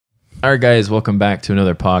All right, guys, welcome back to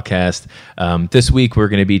another podcast. This week, we're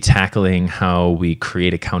going to be tackling how we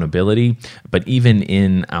create accountability, but even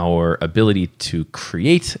in our ability to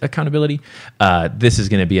create accountability, this is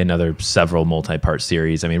going to be another several multi-part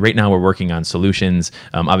series. I mean, right now we're working on solutions.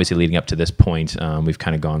 Obviously, leading up to this point, we've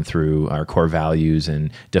kind of gone through our core values and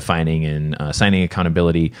defining and assigning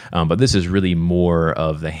accountability, but this is really more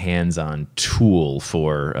of the hands-on tool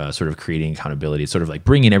for sort of creating accountability. It's sort of like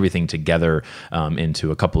bringing everything together into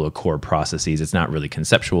a couple of core processes. It's not really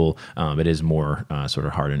conceptual. It is more sort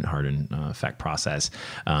of hard and fact process.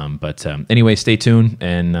 But anyway, stay tuned,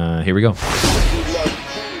 and here we go.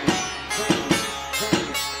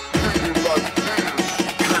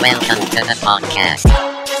 Welcome to the podcast.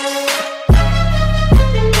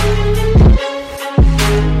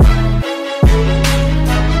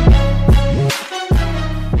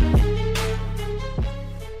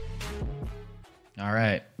 All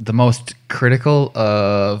right. The most critical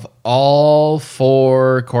of all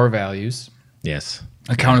 4 core values, Yes.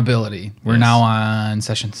 accountability. We're now on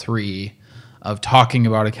session 3 of talking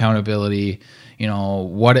about accountability. You know,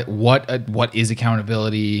 what is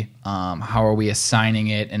accountability? How are we assigning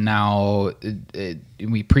it? And now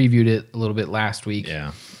we previewed it a little bit last week.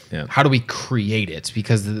 Yeah. How do we create it?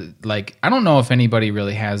 Because I don't know if anybody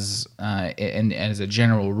really has, and as a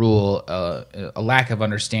general rule, a lack of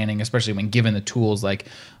understanding, especially when given the tools. Like,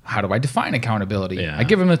 how do I define accountability? Yeah. I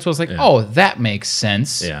give them the tools like, oh, that makes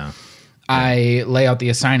sense. Yeah. I lay out the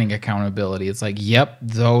assigning accountability. It's like, yep,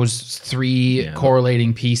 those 3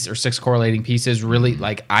 correlating pieces or 6 correlating pieces really,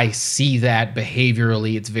 like, I see that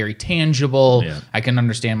behaviorally. It's very tangible. Yeah. I can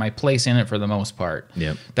understand my place in it for the most part.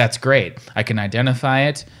 Yep. That's great. I can identify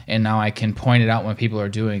it, and now I can point it out when people are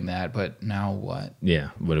doing that. But now what?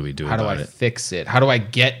 Yeah. What do we do How do about I it? fix it? How do I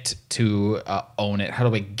get to own it? How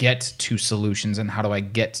do I get to solutions? And how do I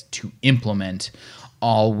get to implement?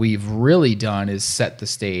 All we've really done is set the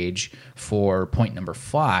stage for point number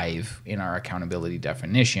 5 in our accountability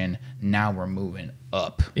definition. Now we're moving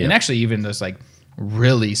up. Yep. And actually even just like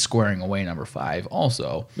really squaring away number 5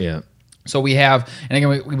 also. Yeah. So we have, and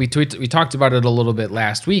again, we talked about it a little bit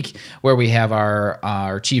last week, where we have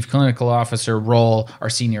our chief clinical officer role, our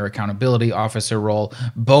senior accountability officer role,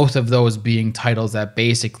 both of those being titles that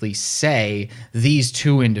basically say these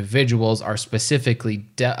 2 individuals are specifically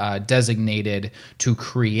designated to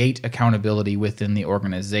create accountability within the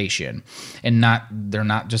organization, and they're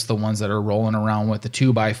not just the ones that are rolling around with the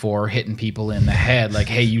 2x4 hitting people in the head like,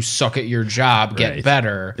 hey, you suck at your job, get Right.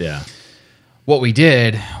 better. Yeah. What we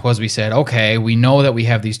did was we said, okay, we know that we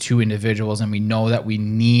have these 2 individuals, and we know that we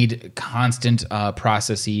need constant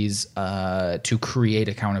processes to create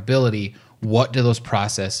accountability. What do those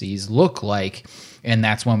processes look like? And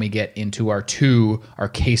that's when we get into our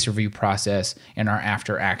case review process and our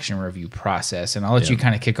after action review process. And I'll let you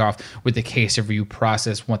kind of kick off with the case review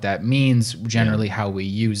process, what that means, generally how we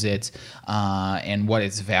use it, and what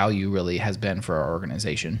its value really has been for our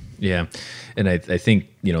organization. Yeah. And I think,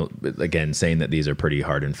 again, saying that these are pretty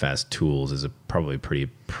hard and fast tools is probably a pretty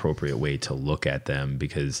appropriate way to look at them,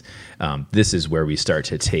 because this is where we start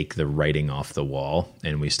to take the writing off the wall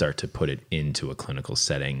and we start to put it into a clinical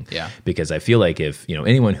setting. Yeah. Because I feel like if,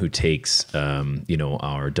 anyone who takes,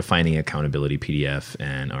 our defining accountability PDF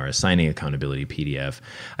and our assigning accountability PDF,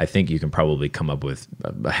 I think you can probably come up with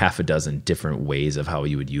a half a dozen different ways of how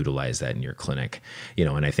you would utilize that in your clinic.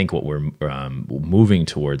 And I think what we're moving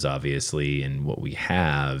towards, obviously, and what we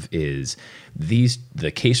have is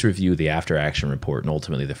the case review, the after action report, and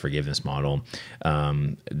ultimately the forgiveness model.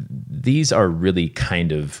 These are really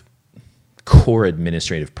kind of core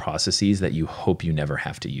administrative processes that you hope you never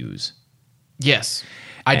have to use. Yes.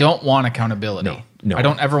 I don't want accountability. No. I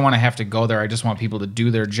don't ever want to have to go there. I just want people to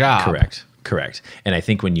do their job. Correct. And I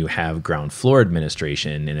think when you have ground floor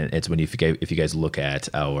administration, and it's when if you guys look at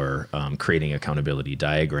our creating accountability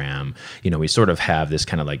diagram, we sort of have this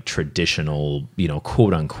kind of like traditional,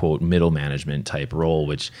 quote unquote middle management type role,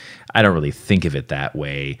 which I don't really think of it that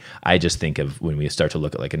way. I just think of when we start to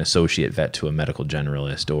look at like an associate vet to a medical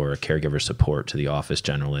generalist, or a caregiver support to the office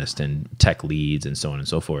generalist, and tech leads and so on and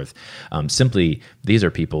so forth. Simply, these are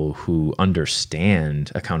people who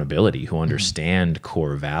understand accountability, who understand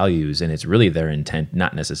core values, and it's really their intent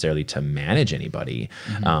not necessarily to manage anybody,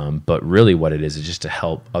 but really what it is just to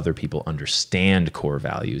help other people understand core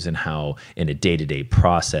values and how in a day-to-day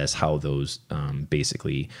process, how those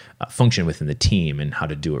basically function within the team, and how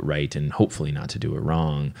to do it right and hopefully not to do it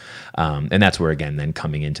wrong. And that's where, again, then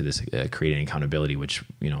coming into this creating accountability, which,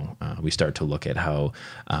 we start to look at how,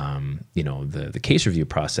 the case review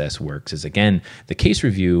process works is, again, the case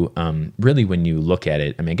review, really when you look at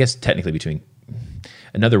it, I mean, I guess technically between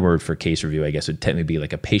another word for case review, I guess, would technically be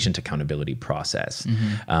like a patient accountability process,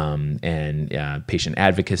 and patient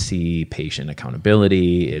advocacy, patient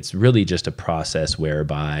accountability. It's really just a process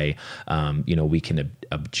whereby, we can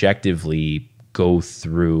objectively go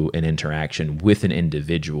through an interaction with an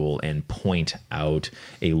individual and point out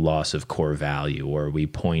a loss of core value, or we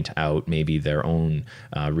point out maybe their own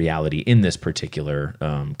reality in this particular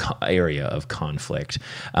area of conflict.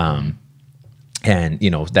 And,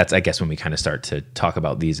 that's, I guess, when we kind of start to talk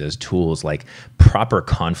about these as tools, like proper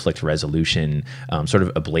conflict resolution sort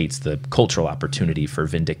of ablates the cultural opportunity for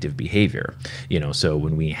vindictive behavior. So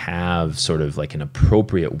when we have sort of like an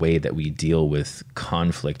appropriate way that we deal with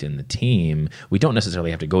conflict in the team, we don't necessarily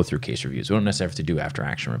have to go through case reviews. We don't necessarily have to do after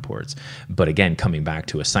action reports. But again, coming back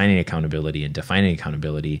to assigning accountability and defining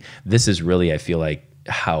accountability, this is really, I feel like,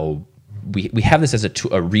 how we have this as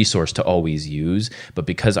a resource to always use, but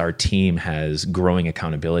because our team has growing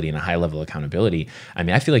accountability and a high level of accountability,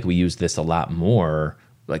 I feel like we use this a lot more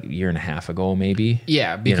like a year and a half ago, maybe.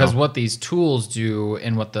 Yeah, because what these tools do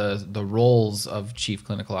and what the roles of chief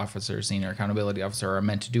clinical officer, senior accountability officer are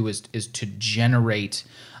meant to do is to generate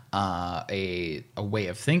a way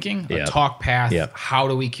of thinking, a talk path. Yep. How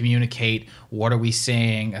do we communicate? What are we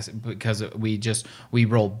saying? Because we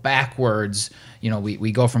roll backwards.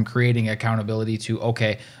 We go from creating accountability to,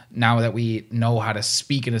 okay, now that we know how to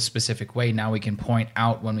speak in a specific way, now we can point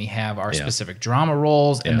out when we have our specific drama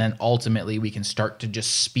roles, and then ultimately we can start to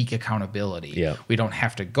just speak accountability. Yeah. We don't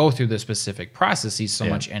have to go through the specific processes so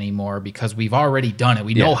much anymore because we've already done it.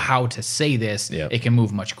 We know how to say this. Yeah. It can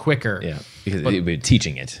move much quicker. Yeah, because we're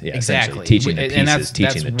teaching it. Yeah, exactly. Teaching the pieces,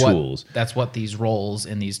 teaching the tools. That's what these roles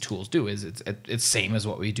and these tools do. Is it's same as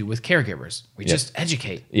what we do with caregivers. We just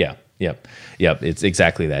educate. Yeah. Yep. It's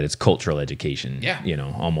exactly that. It's cultural education, Yeah.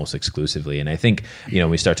 Almost exclusively. And I think,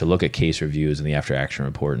 we start to look at case reviews and the after action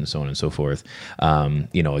report and so on and so forth.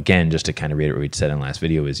 Again, just to kind of reiterate what we said in the last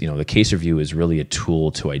video is, the case review is really a tool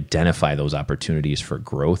to identify those opportunities for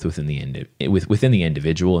growth within the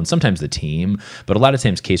individual and sometimes the team. But a lot of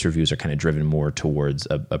times case reviews are kind of driven more towards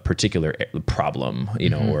a particular problem,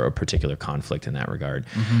 or a particular conflict in that regard.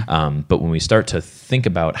 But when we start to think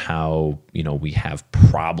about how, we have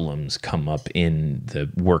problems come up in the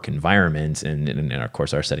work environment and of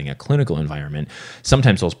course our setting a clinical environment,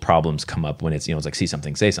 sometimes those problems come up when it's, it's like see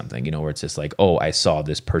something, say something, where it's just like, oh, I saw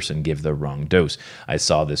this person give the wrong dose. I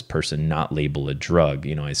saw this person not label a drug.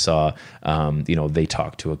 I saw, they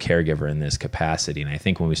talk to a caregiver in this capacity. And I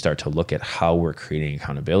think when we start to look at how we're creating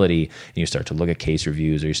accountability and you start to look at case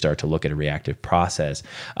reviews or you start to look at a reactive process,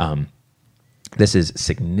 this is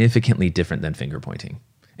significantly different than finger pointing.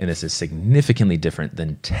 And this is significantly different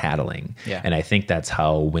than tattling. Yeah. And I think that's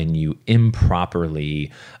how when you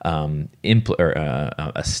improperly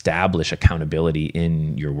establish accountability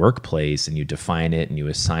in your workplace and you define it and you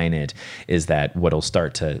assign it, is that what'll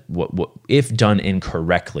start to, what if done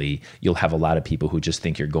incorrectly, you'll have a lot of people who just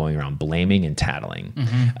think you're going around blaming and tattling,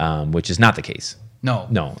 which is not the case.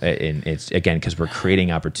 No. And it's, again, because we're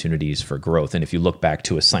creating opportunities for growth. And if you look back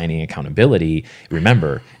to assigning accountability,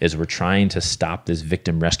 remember, is we're trying to stop this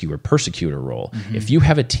victim, rescuer, persecutor role. If you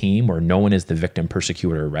have a team where no one is the victim,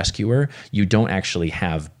 persecutor, or rescuer, you don't actually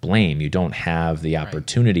have blame. You don't have the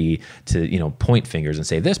opportunity to, point fingers and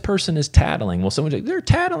say, this person is tattling. Well, someone's like, they're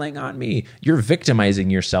tattling on me. You're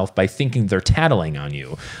victimizing yourself by thinking they're tattling on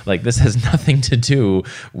you. Like, this has nothing to do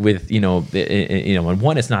with, and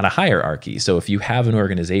one, it's not a hierarchy. So if you have an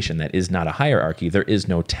organization that is not a hierarchy, there is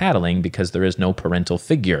no tattling because there is no parental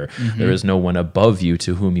figure. There is no one above you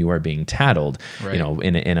to whom you are being tattled. Right.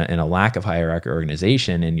 In a lack of hierarchy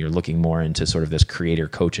organization, and you're looking more into sort of this creator,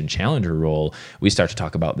 coach, and challenger role, we start to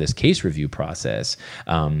talk about this case review process.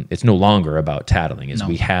 It's no longer about tattling.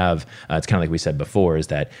 We have, it's kind of like we said before, is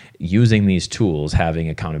that using these tools, having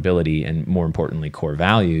accountability, and more importantly, core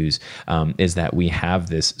values, is that we have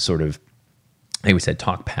this sort of, I think we said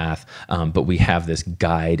talk path, but we have this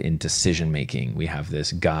guide in decision making. We have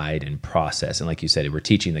this guide in process. And like you said, we're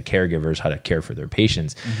teaching the caregivers how to care for their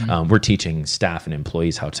patients. We're teaching staff and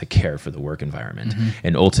employees how to care for the work environment.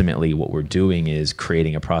 And ultimately, what we're doing is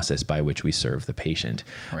creating a process by which we serve the patient,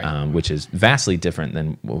 which is vastly different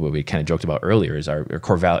than what we kind of joked about earlier. Is our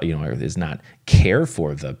core value, is not care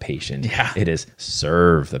for the patient. It is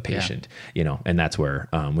serve the patient. And that's where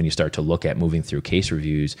when you start to look at moving through case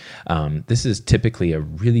reviews, this is typically a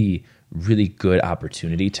really, really good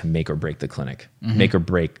opportunity to make or break the clinic. Make or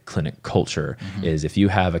break clinic culture is if you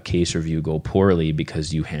have a case review go poorly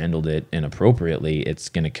because you handled it inappropriately, it's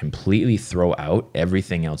going to completely throw out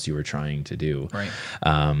everything else you were trying to do.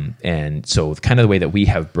 And so kind of the way that we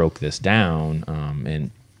have broke this down, and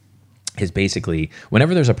is basically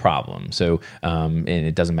whenever there's a problem. So, and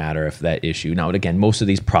it doesn't matter if that issue. Now, again, most of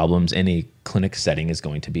these problems in a clinic setting is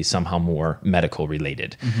going to be somehow more medical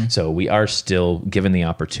related. So we are still given the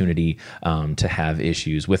opportunity to have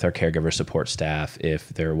issues with our caregiver support staff if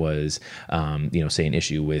there was, say an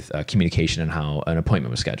issue with communication and how an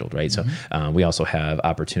appointment was scheduled, right? So we also have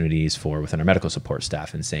opportunities for within our medical support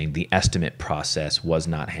staff and saying the estimate process was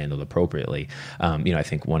not handled appropriately. I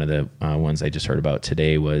think one of the ones I just heard about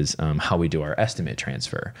today was how we do our estimate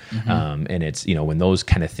transfer. And it's, when those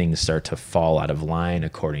kind of things start to fall out of line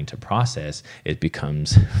according to process, it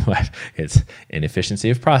becomes it's inefficiency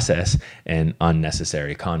of process and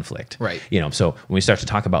unnecessary conflict. Right. So when we start to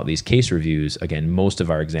talk about these case reviews, again, most of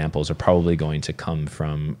our examples are probably going to come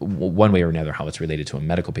from one way or another how it's related to a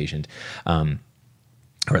medical patient.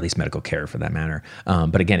 Or at least medical care for that matter.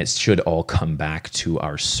 But again, it should all come back to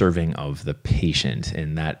our serving of the patient.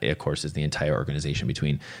 And that, of course, is the entire organization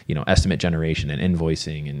between, estimate generation and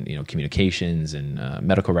invoicing and, communications and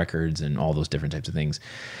medical records and all those different types of things.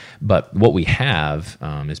 But what we have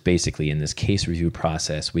is basically in this case review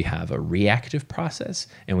process, we have a reactive process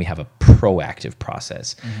and we have a proactive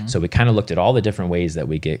process. So we kind of looked at all the different ways that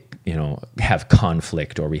we get, have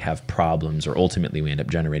conflict or we have problems or ultimately we end up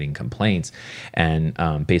generating complaints. And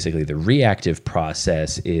basically the reactive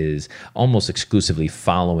process is almost exclusively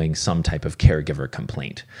following some type of caregiver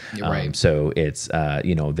complaint. Right. So it's,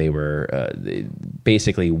 they were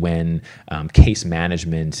basically when case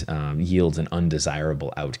management yields an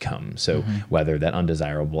undesirable outcome. So whether that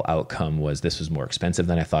undesirable outcome was this was more expensive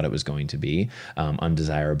than I thought it was going to be,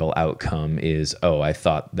 undesirable outcome is, I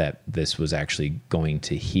thought that this was actually going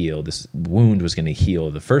to heal, this wound was going to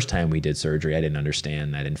heal the first time we did surgery. I didn't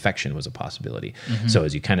understand that infection was a possibility. So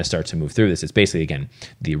as you kind of start to move through this, it's basically, again,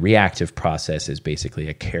 the reactive process is basically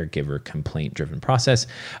a caregiver complaint driven process.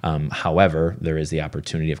 However, there is the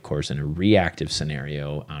opportunity, of course, in a reactive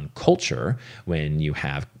scenario on culture when you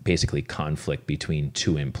have basically conflict between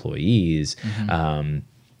two employees.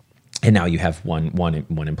 And now you have one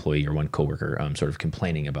employee or one coworker sort of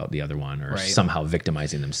complaining about the other one or somehow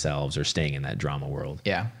victimizing themselves or staying in that drama world.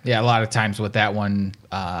 Yeah. A lot of times what that one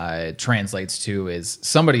translates to is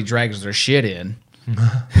somebody drags their shit in.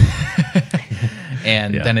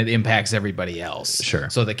 And then it impacts everybody else. Sure.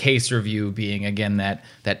 So the case review being, again, that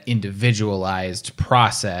individualized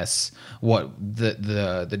process, what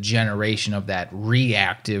the generation of that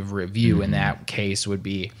reactive review in that case would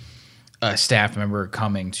be a staff member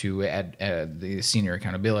coming to the senior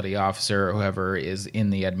accountability officer or whoever is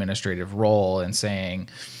in the administrative role and saying,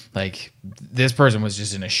 like, this person was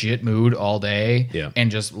just in a shit mood all day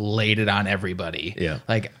and just laid it on everybody.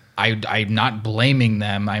 Like, I'm not blaming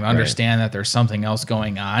them. I understand that there's something else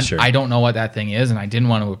going on. I don't know what that thing is, and I didn't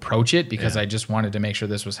want to approach it because I just wanted to make sure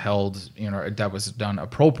this was held, that was done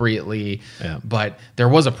appropriately. But there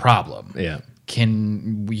was a problem.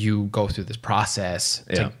 Can you go through this process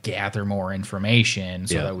to gather more information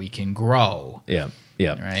so that we can grow?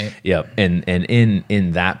 Right. And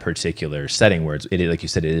in that particular setting where it like you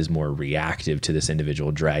said, it is more reactive to this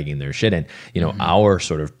individual dragging their shit in, our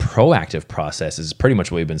sort of proactive process is pretty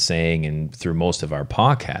much what we've been saying and through most of our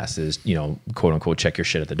podcasts is, quote unquote, check your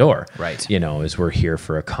shit at the door. Right. Is we're here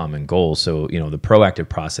for a common goal. So, the proactive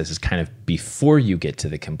process is kind of before you get to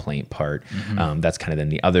the complaint part. That's kind of then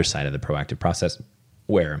the other side of the proactive process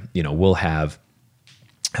where, we'll have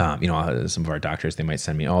some of our doctors, they might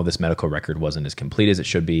send me, this medical record wasn't as complete as it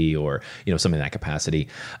should be, or, something in that capacity.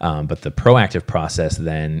 But the proactive process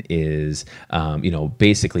then is,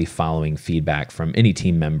 basically following feedback from any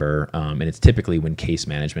team member. And it's typically when case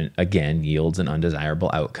management, again, yields an undesirable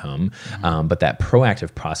outcome. But that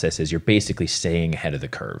proactive process is you're basically staying ahead of the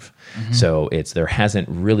curve. So there hasn't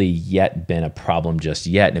really yet been a problem just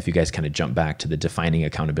yet. And if you guys kind of jump back to the defining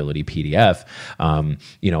accountability PDF,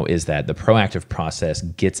 is that the proactive process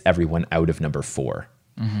gets everyone out of number 4.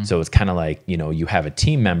 So it's kind of like, you have a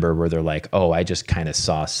team member where they're like, I just kind of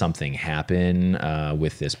saw something happen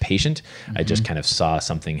with this patient. I just kind of saw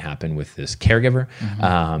something happen with this caregiver.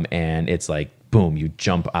 And it's like, boom, you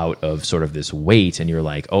jump out of sort of this weight and you're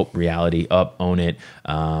like, reality, own it.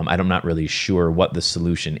 I'm not really sure what the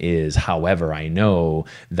solution is. However, I know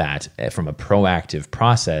that from a proactive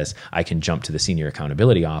process, I can jump to the senior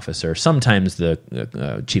accountability officer, sometimes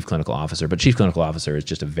the chief clinical officer, but chief clinical officer is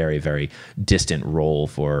just a very, very distant role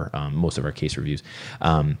for most of our case reviews.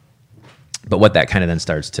 But what that kind of then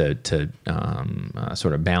starts to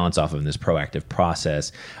sort of balance off of in this proactive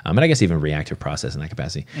process, and I guess even reactive process in that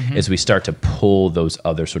capacity, is we start to pull those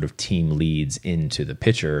other sort of team leads into the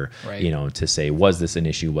picture, Right. you know, to say, was this an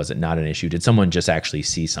issue? Was it not an issue? Did someone just actually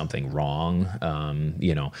see something wrong,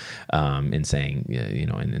 in saying, you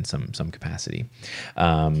know, in some capacity?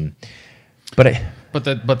 But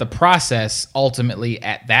the process ultimately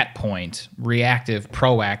at that point, reactive,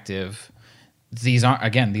 proactive, these aren't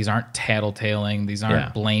tattletaling, these aren't Yeah.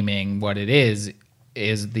 blaming. What it is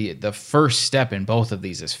the first step in both of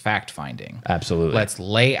these is fact finding. Absolutely. Let's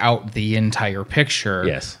lay out the entire picture.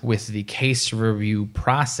 Yes. With the case review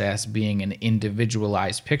process being an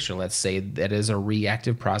individualized picture. Let's say that is a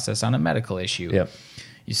reactive process on a medical issue. Yep.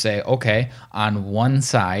 You say, okay, on one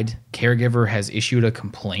side, caregiver has issued a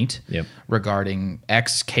complaint Yep. regarding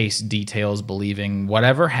X case details, believing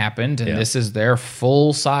whatever happened, and Yeah. this is their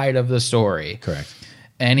full side of the story. Correct.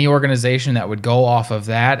 Any organization that would go off of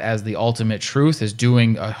that as the ultimate truth is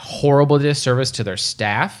doing a horrible disservice to their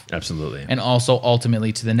staff Absolutely. and also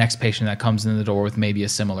ultimately to the next patient that comes in the door with maybe a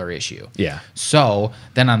similar issue. Yeah. So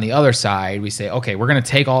then on the other side, we say, okay, we're going to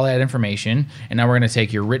take all that information and now we're going to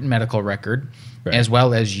take your written medical record Right. as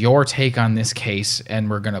well as your take on this case and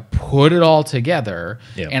we're going to put it all together.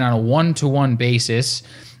 Yep. And on a one-to-one basis,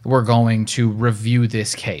 we're going to review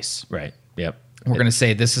this case. Right. Yep. We're going to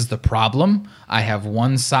say this is the problem. I have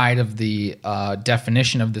one side of the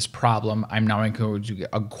definition of this problem. I'm now going to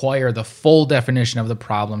acquire the full definition of the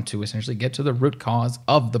problem to essentially get to the root cause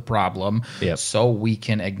of the problem. Yep. So we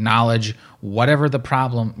can acknowledge whatever the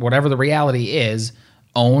problem, whatever the reality is,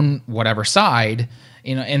 own whatever side,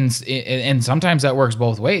 you know, and sometimes that works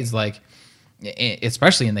both ways. Like,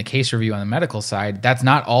 especially in the case review on the medical side, that's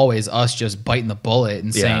not always us just biting the bullet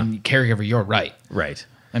and Yeah. saying, caregiver, you're right. Right.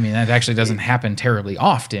 I mean, that actually doesn't happen terribly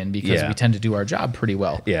often because Yeah. we tend to do our job pretty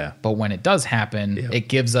well. Yeah. But when it does happen, Yeah. it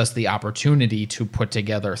gives us the opportunity to put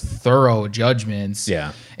together thorough judgments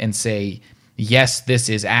Yeah. and say, yes, this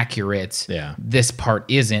is accurate. Yeah. This part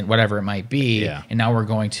isn't, whatever it might be. Yeah. And now we're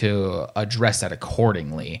going to address that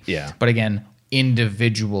accordingly. Yeah. But again,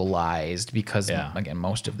 individualized because Yeah. again,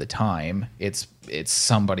 most of the time it's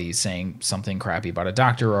somebody saying something crappy about a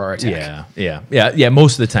doctor or a tech. Yeah.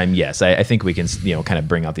 Most of the time, yes. I think we can, kind of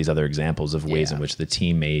bring out these other examples of ways Yeah. in which the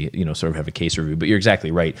team may, sort of have a case review. But you're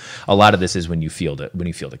exactly right. A lot of this is when you field a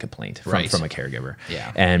complaint Right. from a caregiver.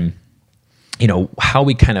 Yeah. And how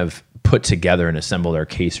we kind of put together and assemble our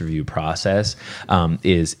case review process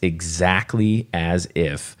is exactly as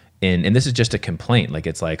if. And this is just a complaint. Like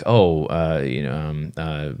it's like, about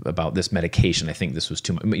this medication. I think this was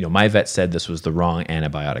too much. My vet said this was the wrong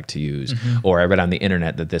antibiotic to use, or I read on the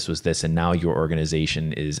internet that this was this, and now your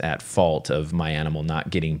organization is at fault of my animal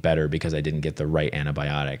not getting better because I didn't get the right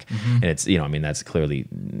antibiotic. And it's, that's clearly,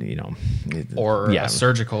 Or a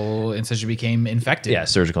surgical incision became infected. Yeah,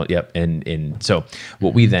 surgical. Yep. And so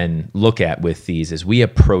what we then look at with these is we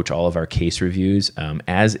approach all of our case reviews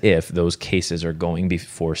as if those cases are going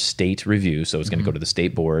before state review. So it's going to go to the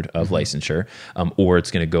state board of licensure, or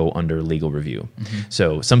it's going to go under legal review.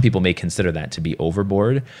 So some people may consider that to be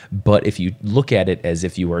overboard, but if you look at it as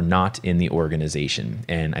if you are not in the organization,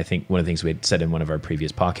 and I think one of the things we had said in one of our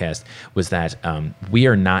previous podcasts was that we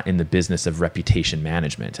are not in the business of reputation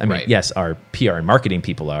management. I mean, Right. yes, our PR and marketing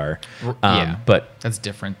people are, but That's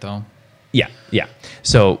different though. yeah.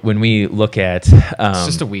 So when we look at, It's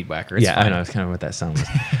just a weed whacker. It's I fine. know it's kind of what that sound was.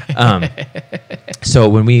 So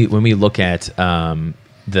when we look at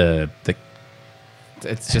the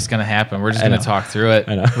It's just gonna happen. We're just I gonna know. talk through it.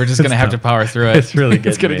 I know. We're just gonna have to power through it. It's really It's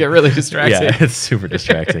getting gonna me. get really distracting. Yeah, it's super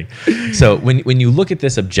distracting. So when you look at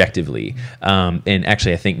this objectively, and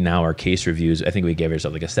actually I think now our case reviews, I think we gave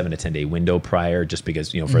ourselves like a 7 to 10 day window prior, just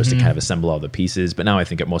because for us to kind of assemble all the pieces. But now I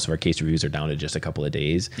think that most of our case reviews are down to just a couple of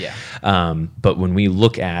days. Yeah. But when we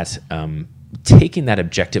look at taking that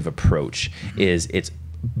objective approach, it's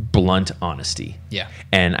blunt honesty. Yeah.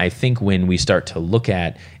 And I think when we start to look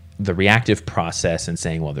at the reactive process and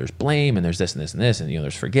saying, well, there's blame and there's this and this and this, and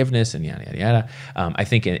there's forgiveness and yada, yada, yada. I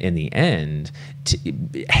think in the end,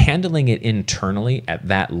 handling it internally at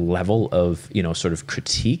that level of, sort of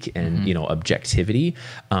critique and, objectivity,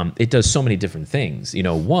 it does so many different things.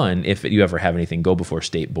 One, if you ever have anything go before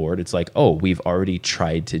state board, it's like, oh, we've already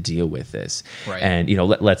tried to deal with this. Right. And,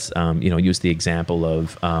 let's, use the example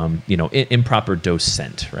of, improper dose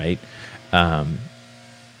sent, right?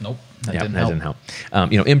 Nope. That Yeah, didn't that help.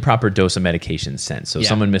 didn't help. Improper dose of medication sent. So Yeah.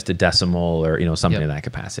 someone missed a decimal or something Yep. in that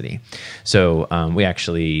capacity. So we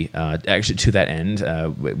actually to that end,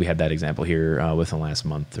 we had that example here within the last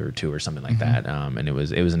month or two or something like that. And it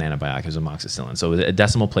was an antibiotic, it was amoxicillin. So a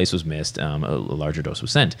decimal place was missed, a larger dose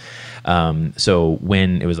was sent. So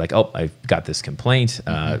when it was like, oh, I've got this complaint,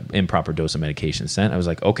 improper dose of medication sent, I was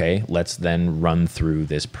like, okay, let's then run through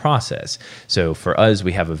this process. So for us,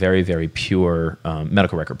 we have a very, very pure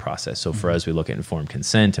medical record process. So for us, we look at informed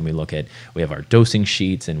consent, and we have our dosing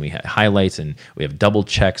sheets, and we have highlights, and we have double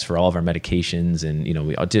checks for all of our medications, and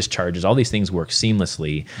we discharges. All these things work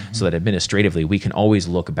seamlessly, so that administratively we can always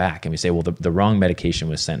look back and we say, well, the wrong medication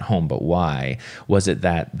was sent home, but why? Was it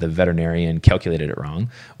that the veterinarian calculated it wrong?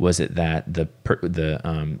 Was it that the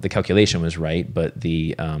calculation was right, but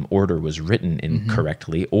the order was written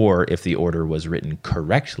incorrectly? Or if the order was written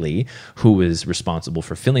correctly, who was responsible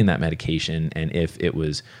for filling that medication? And if it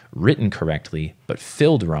was written correctly but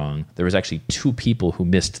filled wrong, there was actually two people who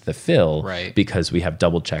missed the fill, Right. because we have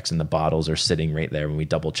double checks and the bottles are sitting right there when we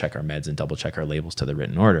double check our meds and double check our labels to the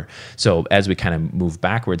written order. So as we kind of move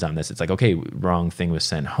backwards on this, it's like, okay, wrong thing was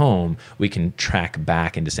sent home. We can track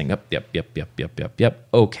back into saying, yep.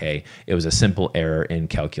 Okay, it was a simple error in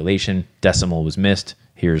calculation. Decimal was missed.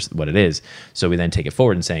 Here's what it is. So we then take it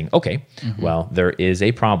forward and saying, okay, well, there is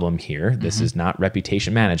a problem here. This is not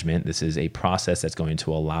reputation management. This is a process that's going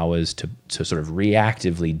to allow us to sort of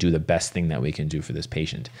reactively do the best thing that we can do for this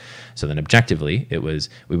patient. So then objectively,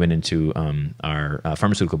 we went into our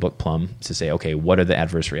pharmaceutical book, Plum, to say, okay, what are the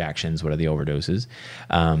adverse reactions? What are the overdoses?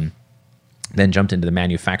 Then jumped into the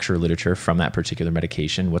manufacturer literature from that particular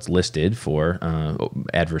medication, what's listed for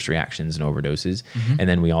adverse reactions and overdoses. And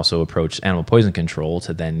then we also approached Animal Poison Control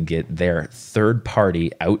to then get their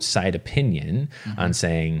third-party outside opinion on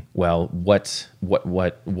saying, well, what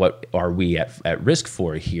are we at risk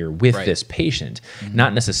for here with Right. this patient?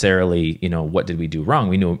 Not necessarily, what did we do wrong?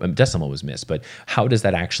 We knew a decimal was missed, but how does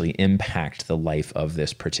that actually impact the life of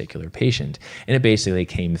this particular patient? And it basically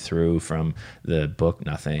came through from the book,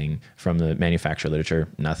 nothing, from the manufacturer literature,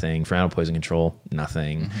 nothing, from Animal Poison Control,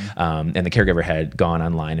 nothing. And the caregiver had gone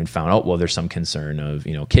online and found out, well, there's some concern of,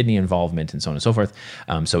 kidney involvement and so on and so forth.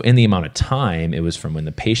 So in the amount of time, it was from when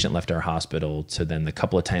the patient left our hospital to then the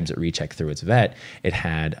couple of times it rechecked through its vet, it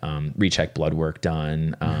had recheck blood work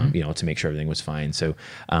done, to make sure everything was fine. So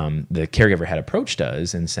the caregiver had approached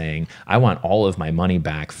us and saying, I want all of my money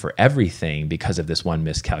back for everything because of this one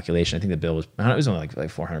miscalculation. I think the bill was, it was only like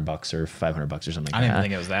 $400 or $500 or something like that. I didn't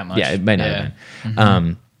think it was that much. Yeah, it might not have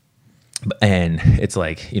been. And it's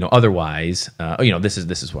like, otherwise, this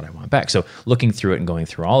is what I want back. So looking through it and going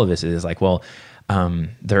through all of this is like, well,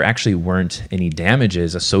 there actually weren't any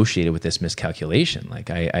damages associated with this miscalculation. Like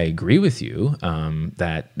I agree with you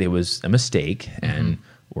that it was a mistake, and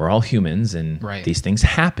we're all humans, and Right. these things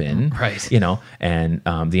happen, Right. and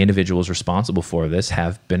the individuals responsible for this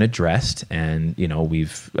have been addressed, and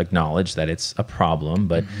we've acknowledged that it's a problem.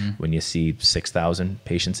 But when you see 6,000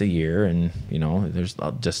 patients a year, and there's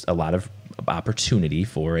just a lot of opportunity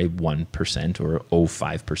for a 1% or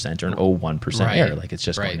 0.5% or an 0.1% Right. error. Like it's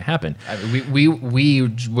just going to happen. I mean, we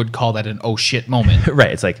would call that an oh shit moment. Right.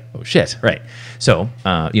 It's like, oh shit. Right. So,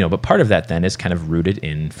 but part of that then is kind of rooted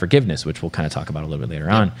in forgiveness, which we'll kind of talk about a little bit later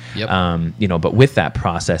on. Yep. But with that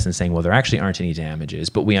process and saying, well, there actually aren't any damages,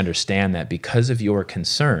 but we understand that because of your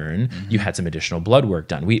concern, you had some additional blood work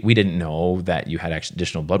done. We didn't know that you had actually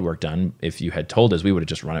additional blood work done. If you had told us, we would have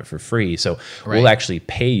just run it for free. So we'll actually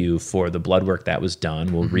pay you for the blood work that was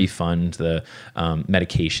done. We'll refund the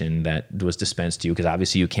medication that was dispensed to you, because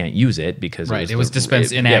obviously you can't use it because It was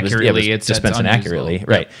dispensed inaccurately. It was It's dispensed unusable. inaccurately,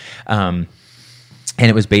 right? And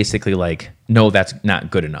it was basically like, no, that's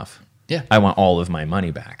not good enough. Yeah. I want all of my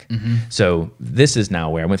money back. So this is now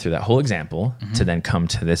where I went through that whole example to then come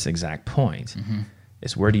to this exact point.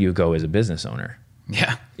 Is where do you go as a business owner?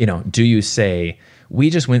 Yeah. Do you say, we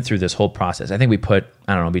just went through this whole process. I think we put,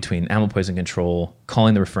 between Animal Poison Control,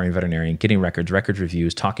 calling the referring veterinarian, getting records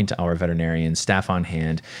reviews, talking to our veterinarian, staff on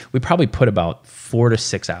hand. We probably put about 4 to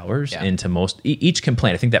 6 hours into most, each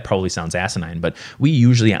complaint. I think that probably sounds asinine, but we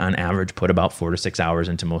usually on average put about 4 to 6 hours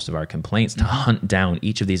into most of our complaints to hunt down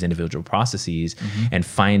each of these individual processes and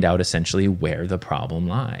find out essentially where the problem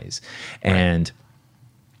lies.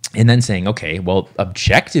 And then saying, okay, well,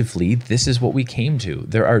 objectively, this is what we came to.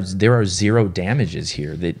 There are zero damages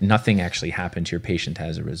here, that nothing actually happened to your patient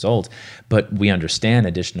as a result. But we understand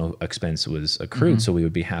additional expense was accrued, so we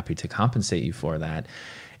would be happy to compensate you for that.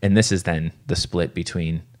 And this is then the split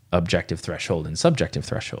between objective threshold and subjective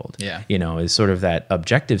threshold. Yeah. Is sort of that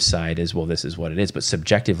objective side is, well, this is what it is. But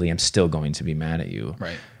subjectively, I'm still going to be mad at you.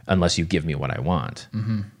 Right. Unless you give me what I want.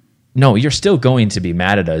 no, you're still going to be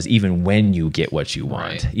mad at us even when you get what you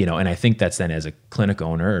want, Right. and I think that's then as a clinic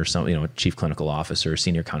owner or some, chief clinical officer,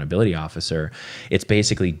 senior accountability officer, it's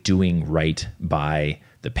basically doing right by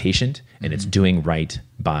the patient and it's doing right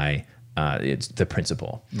by it's the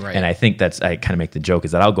principal. Right. And I think I kind of make the joke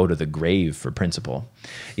is that I'll go to the grave for principal,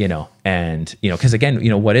 and, because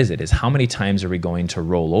again, what is it? Is how many times are we going to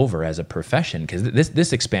roll over as a profession? Because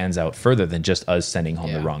this expands out further than just us sending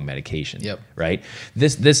home the Yeah. wrong medication. Yep. Right.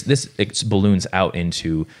 This balloons out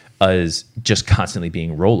into us just constantly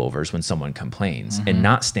being rollovers when someone complains and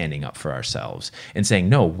not standing up for ourselves and saying,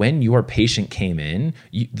 no, when your patient came in,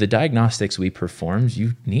 the diagnostics we performed,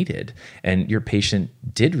 you needed, and your patient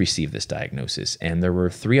did receive this diagnosis. And there were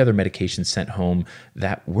 3 other medications sent home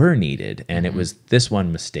that were needed. And it was this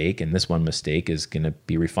one mistake, and this one mistake is going to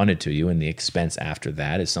be refunded to you. And the expense after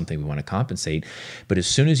that is something we want to compensate. But as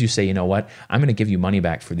soon as you say, you know what, I'm going to give you money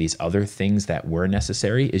back for these other things that were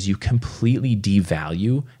necessary, is you completely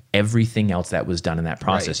devalue everything else that was done in that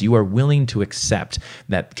process. Right. You are willing to accept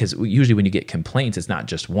that, because usually when you get complaints, it's not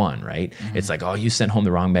just one, right? It's like, oh, you sent home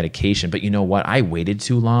the wrong medication, but you know what? I waited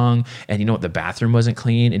too long, and you know what? The bathroom wasn't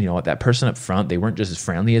clean, and you know what? That person up front, they weren't just as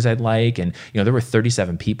friendly as I'd like, and there were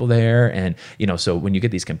 37 people there, and so when you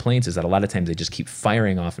get these complaints, is that a lot of times they just keep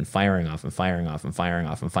firing off and firing off and firing off and firing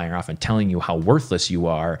off and firing off and telling you how worthless you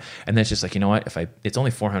are, and then it's just like, you know what? It's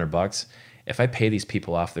only $400. If I pay these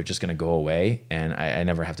people off, they're just going to go away, and I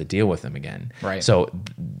never have to deal with them again. Right. So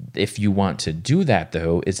if you want to do that,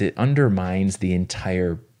 though, is it undermines the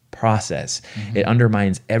entire process. It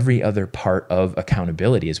undermines every other part of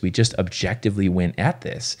accountability, as we just objectively went at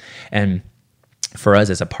this. And for us,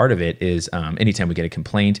 as a part of it is anytime we get a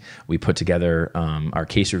complaint, we put together our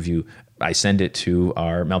case review. I send it to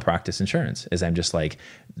our malpractice insurance, as I'm just like,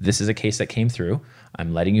 this is a case that came through.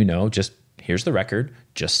 I'm letting you know, just here's the record.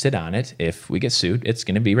 Just sit on it. If we get sued, it's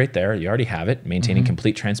going to be right there. You already have it. Maintaining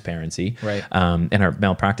complete transparency. Right. And our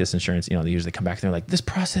malpractice insurance, they usually come back and they're like, this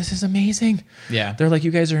process is amazing. Yeah. They're like,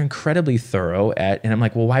 you guys are incredibly thorough and I'm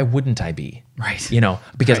like, well, why wouldn't I be? Right.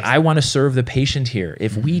 Because Right. I want to serve the patient here.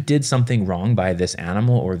 If we did something wrong by this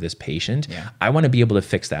animal or this patient, Yeah. I want to be able to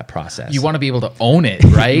fix that process. You want to be able to own it,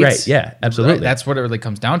 right? Right. Yeah, absolutely. Right? That's what it really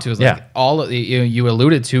comes down to. Is like Yeah. all of you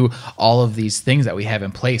alluded to all of these things that we have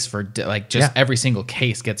in place for just Yeah. every single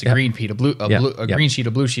case gets a Yep. green sheet, a blue, a, Yep. blue, a Yep. green sheet,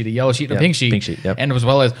 a blue sheet, a yellow sheet, and a Yep. pink sheet, Pink sheet, yep. and as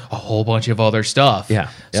well as a whole bunch of other stuff. Yeah.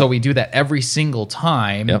 So Yep. we do that every single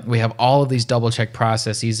time. Yep. We have all of these double check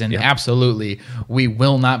processes, and Yep. absolutely, we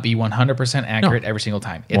will not be 100% accurate every single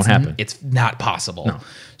time. Won't happen. It's not possible. No.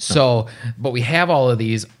 So, but we have all of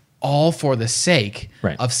these all for the sake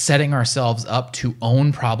Right. of setting ourselves up to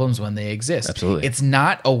own problems when they exist. Absolutely. It's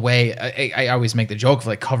not a way, I always make the joke of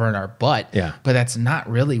like covering our butt, Yeah. but that's not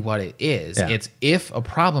really what it is. Yeah. It's if a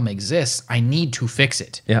problem exists, I need to fix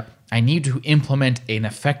it. Yeah. I need to implement an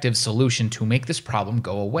effective solution to make this problem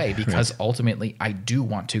go away, because ultimately I do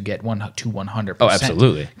want to get 100%. Oh,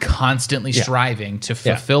 absolutely. Constantly Yeah. striving to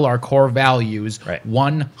Yeah. fulfill our core values Right.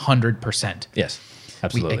 100%. Yes. We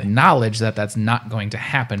Absolutely. acknowledge that that's not going to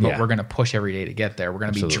happen, but Yeah. we're going to push every day to get there. We're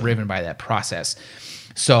going to be Absolutely. driven by that process.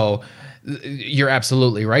 So you're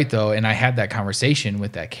absolutely right, though. And I had that conversation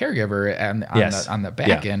with that caregiver Yes. on the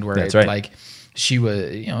back Yeah, end where that's it, right. like she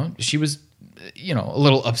was a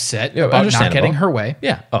little upset Yeah, about not understandable. getting her way.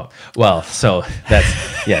 Yeah. Oh, well, so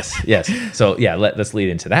that's, yes. So yeah, let's lead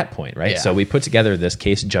into that point, right? Yeah. So we put together this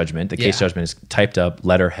case judgment. The case Yeah. judgment is typed up,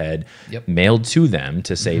 letterhead, Yep. mailed to them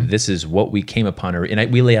to say, this is what we came upon.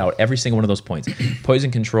 We lay out every single one of those points,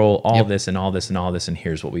 poison control, all Yep. this and all this and all this, and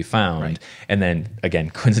here's what we found. Right. And then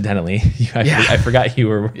again, coincidentally, Yeah. I forgot you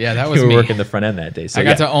were, Yeah, that was you were me. working the front end that day. So I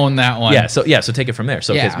got to own that one. Yeah. So take it from there.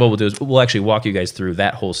 So 'cause Yeah. what we'll do is we'll actually walk you guys through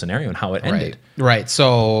that whole scenario and how it ended. Right.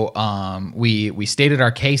 So we stated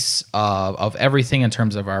our case of everything in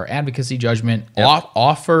terms of our advocacy judgment. Yep.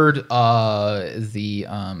 Offered the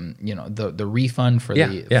refund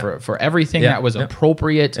for for everything Yeah. that was Yep.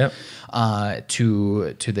 appropriate Yep.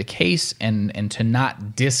 to the case, and to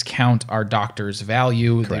not discount our doctor's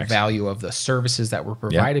value, Correct. the value of the services that were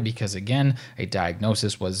provided, because again, a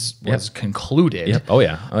diagnosis was concluded. Yep. Oh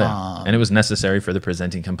yeah. And it was necessary for the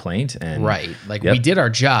presenting complaint. And Right. Like Yep. we did our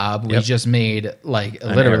job. We Yep. just made like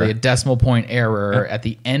literally error. a decimal point error at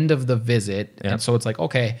the end of the visit. Yep. And so it's like,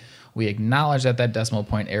 okay, we acknowledge that decimal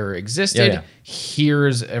point error existed. Yeah.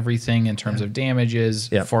 Here's everything in terms of damages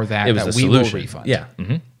Yep. for that It was that the we will solution. refund. Yeah.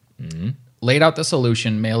 Laid out the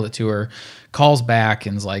solution, mailed it to her, calls back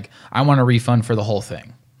and's like, I want a refund for the whole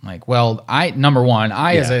thing. Like, well, number one,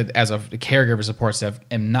 as a caregiver support staff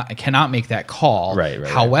cannot make that call. Right.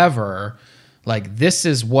 However, like, this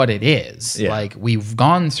is what it is. Yeah. Like, we've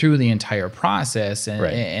gone through the entire process, and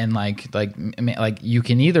Right. and like you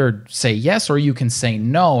can either say yes or you can say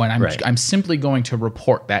no, and Right. I'm simply going to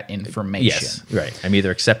report that information. Yes, right. I'm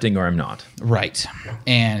either accepting or I'm not. Right.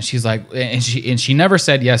 And she's like, and she never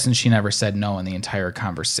said yes and she never said no in the entire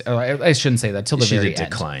conversation. I shouldn't say that till the She very did end.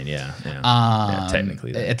 decline, yeah,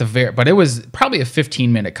 technically. At the very, but it was probably a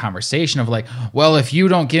 15-minute conversation of like, well, if you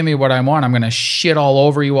don't give me what I want, I'm going to shit all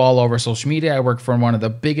over you all over social media. I work for one of the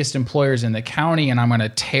biggest employers in the county, and I'm going to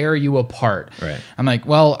tear you apart. Right. I'm like,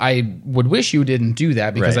 well, I would wish you didn't do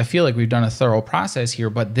that, because Right. I feel like we've done a thorough process here,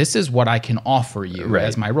 but this is what I can offer you Right.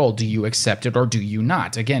 as my role. Do you accept it or do you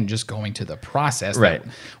not? Again, just going to the process Right.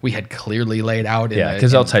 that we had clearly laid out. Yeah,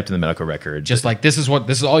 because I'll type in the medical record. just like, this is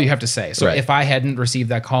all you have to say. So Right. if I hadn't received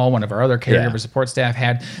that call, one of our other caregiver Yeah. support staff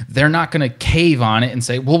had, they're not going to cave on it and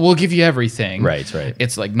say, well, we'll give you everything. Right, right.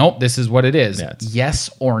 It's like, nope, this is what it is. Yeah, it's- Yes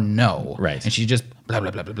or no. Right. And she just blah,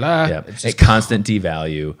 blah, blah, blah, blah. Yeah, It's a just constant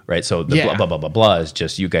devalue, right? So the Yeah. blah, blah, blah, blah, blah is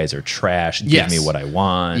just, you guys are trash, give Yes. me what I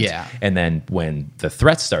want. Yeah. And then when the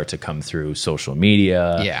threats start to come through social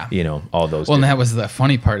media, Yeah. you know, all those. Well, and that was the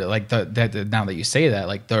funny part. Like now that you say that,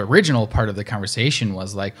 like the original part of the conversation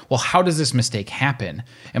was like, well, how does this mistake happen?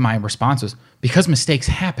 And my response was, because mistakes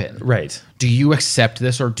happen. Right. Do you accept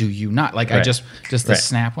this or do you not? Like, I Right. just the Right.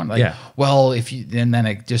 snap one. Like, Yeah. well, if you, and then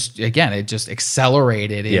it just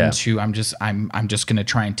accelerated Yeah. into, I'm just going to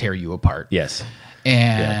try and tear you apart. Yes.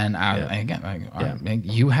 And Yeah. again,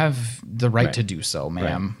 you have the right Right. to do so,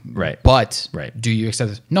 ma'am. Right. But Right. do you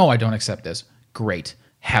accept this? No, I don't accept this. Great.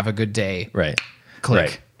 Have a good day. Right. Click.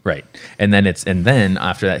 Right. Right. And then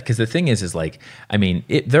after that, because the thing is like, I mean,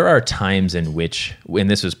 there are times in which, and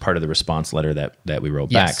this was part of the response letter that we wrote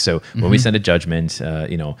Yes. back. So when we send a judgment,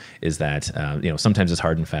 is that, sometimes it's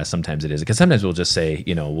hard and fast, sometimes it isn't. Because sometimes we'll just say,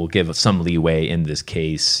 we'll give some leeway in this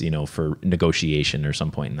case, for negotiation or some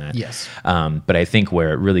point in that. Yes. But I think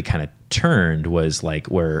where it really kind of turned was like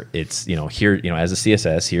where it's, here, as a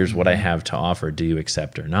CSS, here's what I have to offer. Do you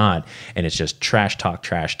accept or not? And it's just trash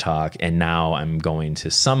talk. And now I'm going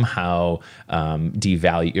to somehow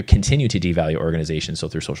devalue or continue to devalue organizations. So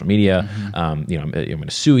through social media, I'm going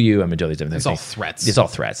to sue you. I'm going to do these different things. It's all threats. It's all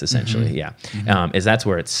threats, essentially. Yeah. Is that's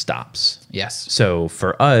where it stops. Yes. So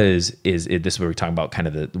for us, this is where we talk about kind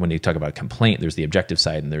of when you talk about a complaint, there's the objective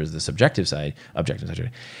side and there's the subjective side.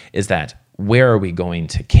 Is that where are we going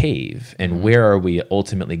to cave and where are we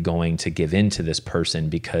ultimately going to give in to this person?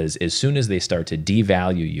 Because as soon as they start to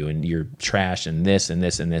devalue you and you're trash and this and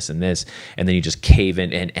this and this and this, and then you just cave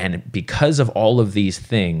in and because of all of these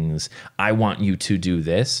things, I want you to do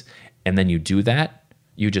this. And then you do that.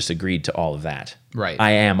 You just agreed to all of that. Right.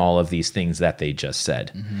 I am all of these things that they just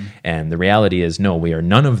said. And the reality is, no, we are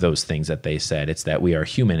none of those things that they said. It's that we are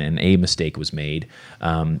human and a mistake was made.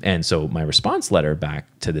 And so my response letter back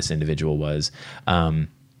to this individual was,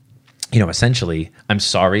 essentially, I'm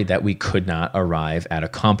sorry that we could not arrive at a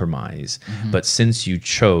compromise. But since you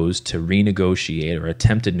chose to renegotiate or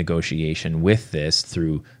attempted negotiation with this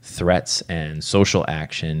through threats and social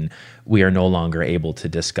action, we are no longer able to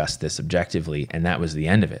discuss this objectively. And that was the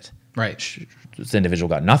end of it. Right. This individual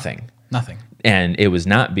got nothing. Nothing. And it was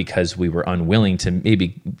not because we were unwilling to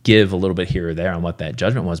maybe give a little bit here or there on what that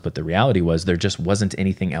judgment was, but the reality was there just wasn't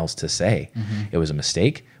anything else to say. It was a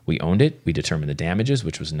mistake. We owned it. We determined the damages,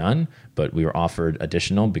 which was none, but we were offered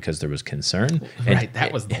additional because there was concern. Right.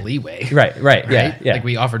 That was the leeway. Right. Yeah. Yeah. Like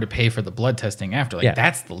we offered to pay for the blood testing after. Like, Yeah.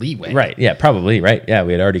 that's the leeway. Right. Yeah, probably. Right. Yeah.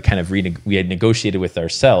 We had already kind of we had negotiated with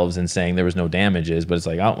ourselves and saying there was no damages, but it's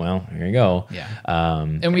like, oh, well, here you go. Yeah.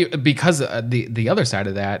 And because the other side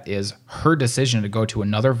of that is her decision to go to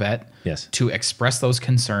another vet. Yes. To express those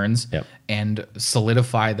concerns. Yep. And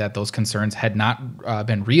solidify that those concerns had not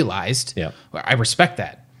been realized. Yep. I respect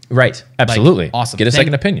that. Right. Absolutely. Like, awesome. Get a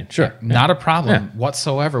second opinion. Sure. Not a problem Yeah.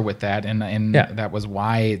 whatsoever with that. And Yeah. that was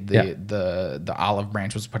why Yeah. the olive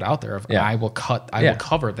branch was put out there of Yeah. I will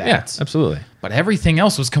cover that. Yeah, absolutely. But everything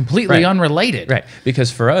else was completely Right. unrelated. Right.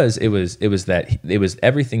 Because for us, it was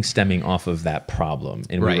everything stemming off of that problem.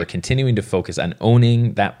 And we Right. were continuing to focus on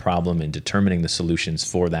owning that problem and determining the solutions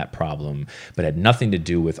for that problem, but had nothing to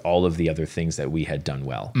do with all of the other things that we had done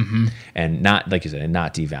well. And not, like you said, and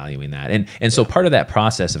not devaluing that. And so part of that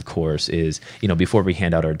process, of course, is, before we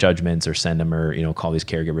hand out our judgments or send them or, call these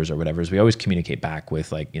caregivers or whatever, is we always communicate back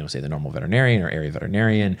with, like, say the normal veterinarian or area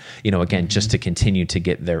veterinarian, again, just to continue to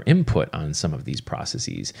get their input on some of these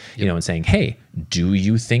processes, and saying, hey, do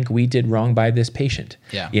you think we did wrong by this patient?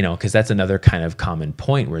 Yeah. Because that's another kind of common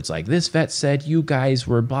point where it's like, this vet said you guys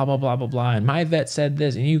were blah, blah, blah, blah, blah, and my vet said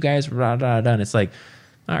this, and you guys were blah, blah, blah, and it's like,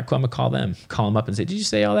 All right, cool, I'm gonna call them up and say, did you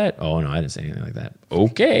say all that? Oh no, I didn't say anything like that.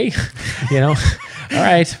 Okay. All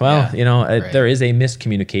right, well, there is a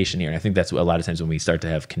miscommunication here. And I think that's a lot of times when we start to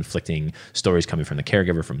have conflicting stories coming from the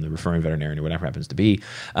caregiver, from the referring veterinarian, or whatever happens to be,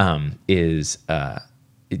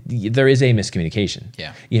 there is a miscommunication.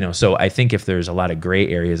 Yeah. So I think if there's a lot of gray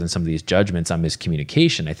areas in some of these judgments on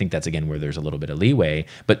miscommunication, I think that's, again, where there's a little bit of leeway.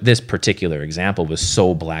 But this particular example was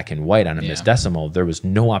so black and white on a missed decimal. There was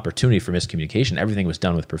no opportunity for miscommunication. Everything was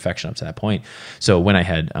done with perfection up to that point. So when I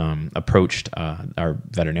had approached our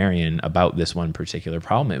veterinarian about this one particular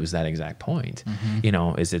problem, it was that exact point.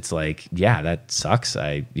 It's like, yeah, that sucks.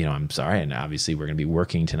 I'm sorry. And obviously we're going to be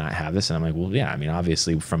working to not have this. And I'm like, well, yeah, I mean,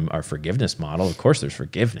 obviously from our forgiveness model, of course there's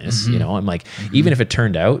forgiveness. I'm like, even if it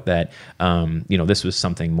turned out that this was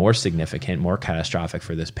something more significant, more catastrophic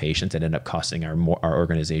for this patient, that ended up costing our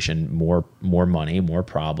organization more money, more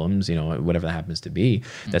problems, whatever that happens to be,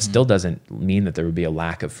 that still doesn't mean that there would be a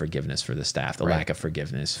lack of forgiveness for the staff, the lack of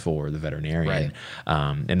forgiveness for the veterinarian.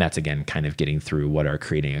 And that's, again, kind of getting through what our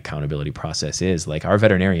creating accountability process is. Like, our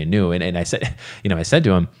veterinarian knew, and I said, I said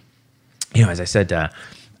to him, as I said,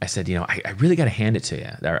 I really got to hand it to you,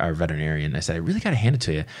 our veterinarian. I said, I really got to hand it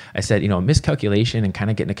to you. I said, miscalculation and kind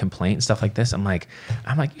of getting a complaint and stuff like this. I'm like,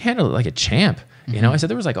 you handled it like a champ. I said,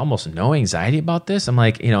 there was like almost no anxiety about this. I'm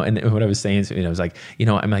like, and what I was saying, I was like,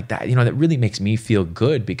 I'm like that, that really makes me feel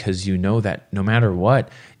good, because that no matter what,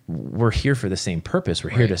 we're here for the same purpose. We're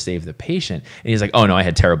here to save the patient. And he's like, oh no, I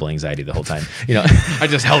had terrible anxiety the whole time. I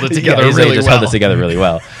just held it together held it together really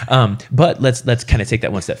well. But let's kind of take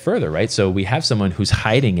that one step further, right? So we have someone who's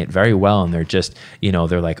hiding it very well, and they're just,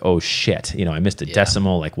 they're like, oh shit, I missed a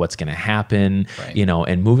decimal, like what's going to happen,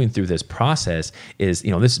 and moving through this process is,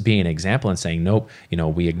 this being an example and saying, nope,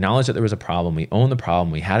 we acknowledge that there was a problem. We own the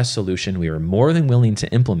problem. We had a solution. We were more than willing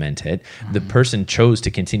to implement it. The person chose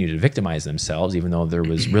to continue to victimize themselves, even though there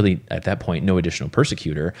was really at that point no additional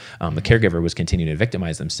persecutor. The caregiver was continuing to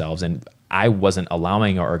victimize themselves, and I wasn't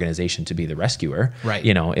allowing our organization to be the rescuer. Right.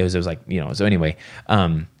 It was like, so anyway,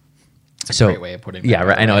 it's a great way of putting it. Yeah,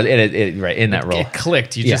 right. I know it right in that role. It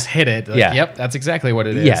clicked. You just hit it. Like, yep, that's exactly what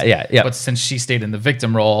it is. Yeah. But since she stayed in the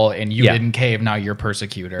victim role and you didn't cave, now you're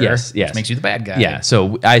persecutor. Yes. Which makes you the bad guy. Yeah.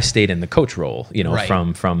 So I stayed in the coach role,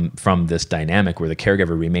 from this dynamic where the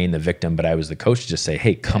caregiver remained the victim, but I was the coach to just say,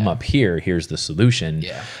 hey, come up here. Here's the solution.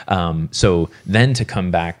 Yeah. So then to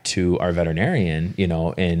come back to our veterinarian,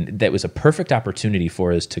 and that was a perfect opportunity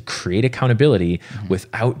for us to create accountability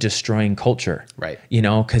without destroying culture. Right.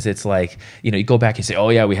 Because it's like, you go back and say, oh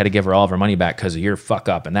yeah, we had to give her all of her money back because of your fuck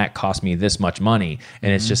up, and that cost me this much money.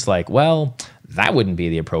 And it's just like, well, that wouldn't be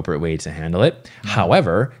the appropriate way to handle it.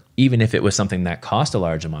 However, even if it was something that cost a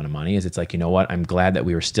large amount of money, it's like, I'm glad that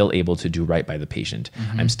we were still able to do right by the patient.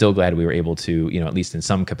 I'm still glad we were able to, at least in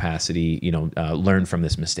some capacity, learn from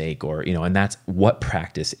this mistake, or, and that's what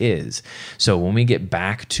practice is. So when we get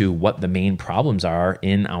back to what the main problems are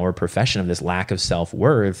in our profession of this lack of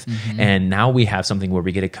self-worth, and now we have something where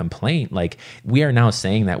we get a complaint, like we are now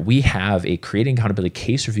saying that we have a creating accountability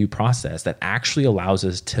case review process that actually allows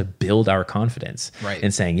us to build our confidence. Right.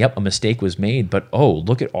 And saying, yep, a mistake was made, but oh,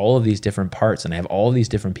 look at all of these different parts, and I have all of these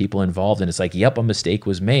different people involved, and it's like, yep, a mistake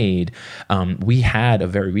was made. We had a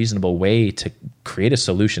very reasonable way to create a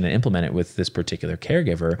solution and implement it with this particular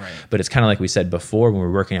caregiver. Right. But it's kind of like we said before, when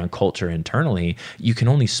we're working on culture internally, you can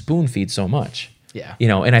only spoon feed so much. Yeah.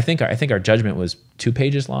 And I think our judgment was 2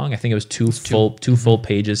 pages long. I think it was two full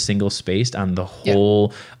pages, single spaced, on the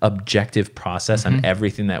whole objective process on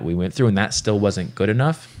everything that we went through, and that still wasn't good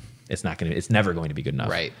enough. It's never going to be good enough.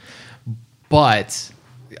 Right. But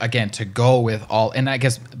again, to go with all, and I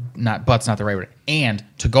guess but's not the right word, and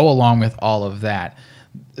to go along with all of that,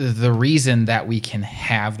 the reason that we can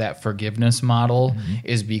have that forgiveness model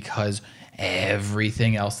is because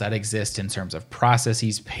everything else that exists in terms of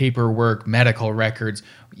processes, paperwork, medical records,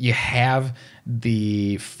 you have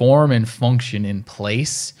the form and function in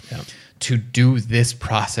place to do this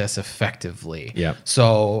process effectively. Yep.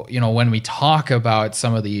 So, when we talk about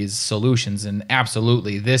some of these solutions, and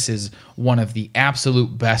absolutely, this is one of the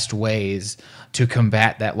absolute best ways to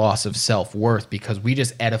combat that loss of self-worth, because we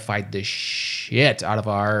just edified the shit out of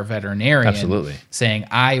our veterinarian. Absolutely. Saying,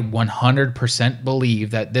 I 100%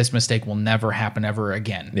 believe that this mistake will never happen ever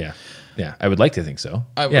again. Yeah. Yeah, I would like to think so.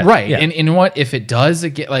 Right. Yeah. And what if it does,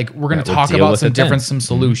 again, like we're going to talk about some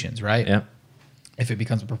solutions, right? Yeah. If it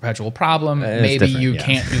becomes a perpetual problem, maybe you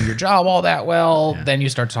can't do your job all that well. Then you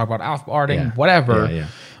start to talk about offboarding, whatever.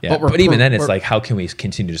 Yeah. But even then, it's like, how can we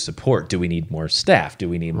continue to support? Do we need more staff? Do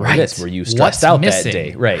we need more of this? Were you stressed out that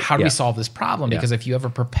day? Right. How do we solve this problem? Because if you have a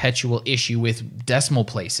perpetual issue with decimal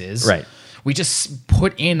places, we just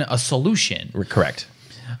put in a solution. Correct.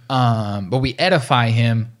 But we edify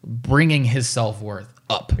him, bringing his self-worth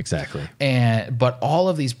up. Exactly. But all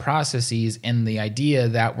of these processes and the idea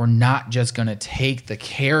that we're not just going to take the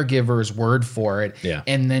caregiver's word for it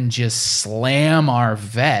and then just slam our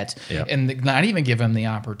vet and not even give him the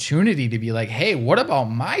opportunity to be like, hey, what about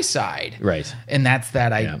my side? Right. And that's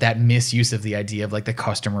that misuse of the idea of like the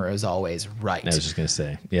customer is always right. I was just going to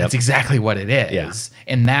say. That's exactly what it is. Yeah.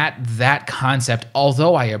 And that concept,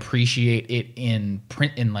 although I appreciate it in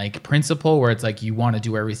like principle, where it's like you want to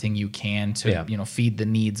do everything you can to feed the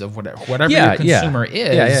needs of whatever your consumer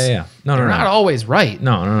is. Yeah. They're not always right.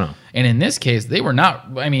 No. And in this case, they were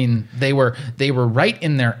not. I mean, they were right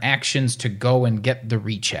in their actions to go and get the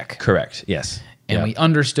recheck. Correct. Yes. And we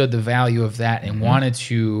understood the value of that and wanted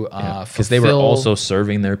to because they were also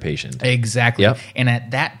serving their patient. Exactly. Yep. And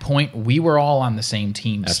at that point, we were all on the same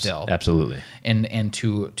team still. Absolutely. And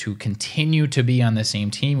to continue to be on the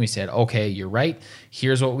same team, we said, okay, you're right.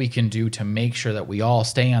 Here's what we can do to make sure that we all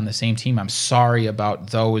stay on the same team. I'm sorry about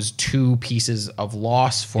those 2 pieces of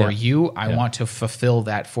loss for you. I want to fulfill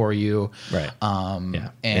that for you. Right.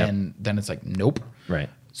 And then it's like, nope. Right.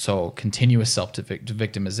 So continuous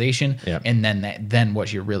self-victimization, and then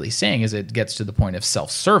what you're really saying is it gets to the point of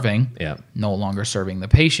self-serving, no longer serving the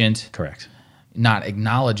patient, correct, not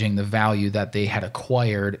acknowledging the value that they had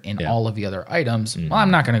acquired in all of the other items. Well, I'm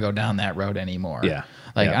not going to go down that road anymore.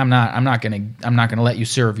 I'm not gonna let you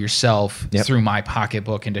serve yourself through my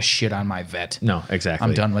pocketbook and just shit on my vet. No, exactly.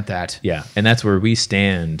 I'm done with that. Yeah, and that's where we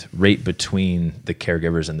stand, right between the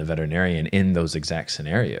caregivers and the veterinarian in those exact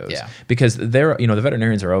scenarios. Yeah, because they're the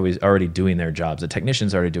veterinarians are always already doing their jobs. The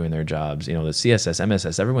technicians are already doing their jobs. The CSS,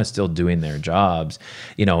 MSS, everyone's still doing their jobs.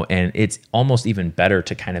 And it's almost even better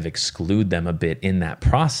to kind of exclude them a bit in that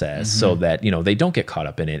process so that they don't get caught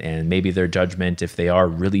up in it, and maybe their judgment, if they are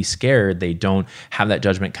really scared, they don't have that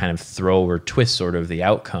judgment kind of throw or twist sort of the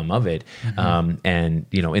outcome of it. And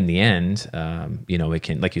in the end, it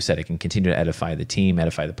can, like you said, it can continue to edify the team,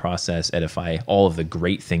 edify the process, edify all of the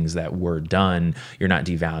great things that were done. You're not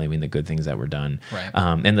devaluing the good things that were done. Right.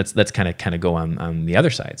 And let's kind of go on the other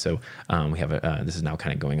side. So we have this is now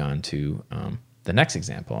kind of going on to the next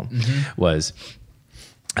example was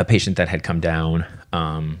a patient that had come down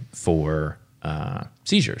for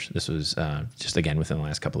seizures. This was just again within the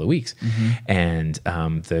last couple of weeks, and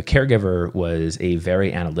the caregiver was a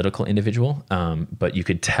very analytical individual, but you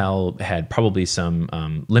could tell had probably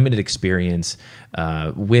some limited experience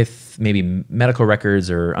with maybe medical records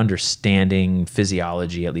or understanding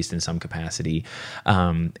physiology, at least in some capacity.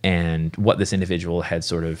 And what this individual had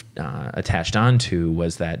sort of attached onto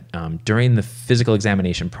was that during the physical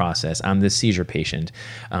examination process on this seizure patient,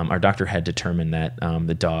 our doctor had determined that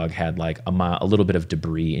the dog had like a little bit of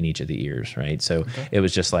debris in each of the ears, right? So it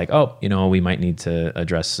was just like, we might need to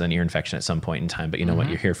address an ear infection at some point in time, but you know what,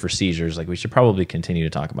 you're here for seizures. Like we should probably continue to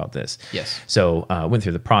talk about this. Yes. So went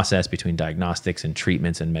through the process between diagnostics and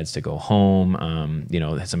treatments and meds to go home.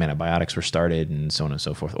 Some antibiotics were started and so on and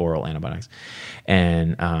so forth, oral antibiotics.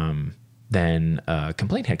 And then a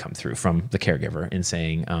complaint had come through from the caregiver in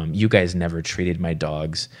saying, you guys never treated my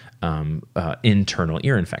dog's internal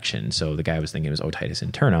ear infection. So the guy was thinking it was otitis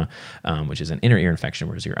interna, which is an inner ear infection,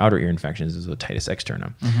 whereas your outer ear infection is otitis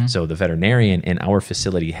externa. So the veterinarian in our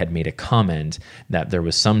facility had made a comment that there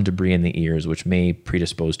was some debris in the ears, which may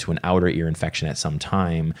predispose to an outer ear infection at some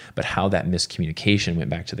time. But how that miscommunication went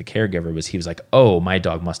back to the caregiver was he was like, oh, my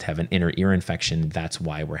dog must have an inner ear infection. That's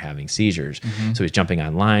why we're having seizures. So he's jumping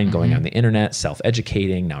online, going on the internet,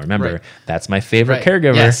 self-educating. Now remember, that's my favorite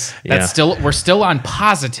caregiver. Yes, we're still on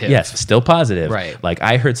positive. Yes, still positive. Right. Like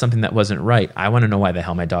I heard something that wasn't right. I want to know why the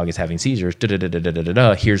hell my dog is having seizures.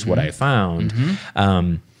 Here's what I found.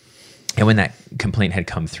 And when that complaint had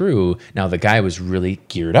come through, now the guy was really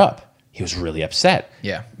geared up. He was really upset.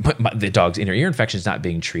 Yeah. But the dog's inner ear infection is not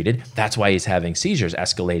being treated. That's why he's having seizures,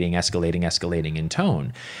 escalating in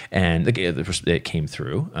tone. And it came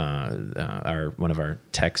through. One of our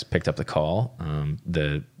techs picked up the call.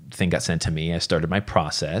 The thing got sent to me. I started my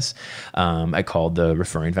process. I called the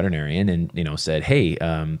referring veterinarian and, said, hey,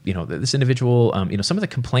 this individual, some of the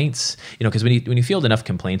complaints, because when you field enough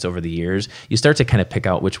complaints over the years, you start to kind of pick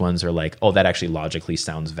out which ones are like, oh, that actually logically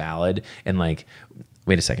sounds valid. And like,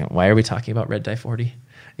 wait a second, why are we talking about red dye 40?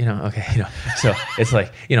 So it's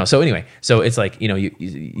like, so anyway, so it's like,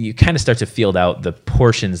 you kind of start to field out the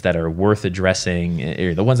portions that are worth addressing,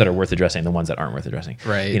 or the ones that are worth addressing, the ones that aren't worth addressing.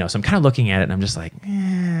 Right. So I'm kind of looking at it and I'm just like,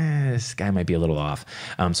 this guy might be a little off.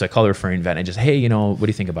 So I call the referring vet and I just, hey, what do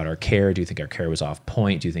you think about our care? Do you think our care was off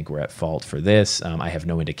point? Do you think we're at fault for this? I have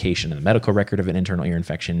no indication in the medical record of an internal ear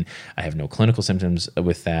infection. I have no clinical symptoms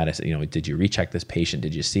with that. I said, did you recheck this patient?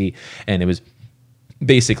 Did you see? And it was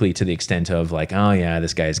basically to the extent of like, oh yeah,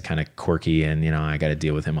 this guy's kind of quirky and, I got to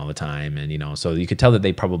deal with him all the time. And, so you could tell that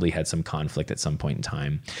they probably had some conflict at some point in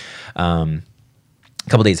time. A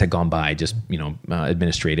couple days had gone by just,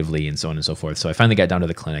 administratively and so on and so forth. So I finally got down to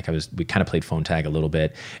the clinic. We kind of played phone tag a little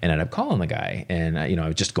bit and ended up calling the guy. And, I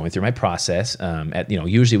was just going through my process.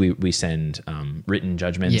 Usually we send written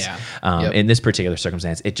judgments. Yeah. In this particular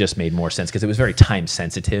circumstance, it just made more sense because it was very time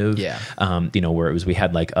sensitive. Yeah. Where we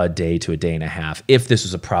had like a day to a day and a half. If this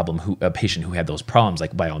was a problem, a patient who had those problems,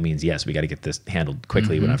 like by all means, yes, we got to get this handled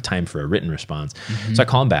quickly. We don't have time for a written response. So I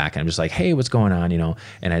call him back and I'm just like, hey, what's going on?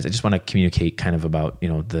 And I just want to communicate kind of about,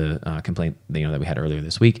 the complaint, that we had earlier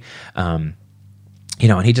this week. And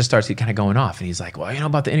he just starts kind of going off and he's like, well,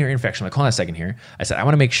 about the inner ear infection. I'm like, hold on a second here. I said, I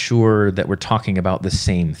want to make sure that we're talking about the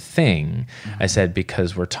same thing. I said,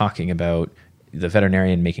 because we're talking about the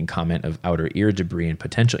veterinarian making comment of outer ear debris and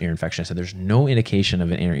potential ear infection. I said, there's no indication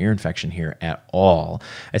of an inner ear infection here at all.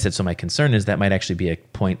 I said, so my concern is that might actually be a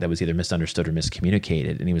point that was either misunderstood or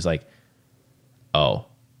miscommunicated. And he was like, oh.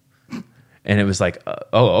 And it was like,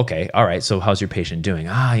 oh, okay, all right. So how's your patient doing?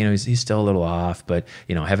 He's still a little off, but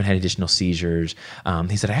haven't had additional seizures.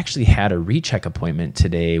 He said, I actually had a recheck appointment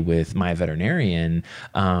today with my veterinarian,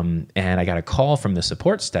 and I got a call from the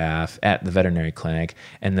support staff at the veterinary clinic,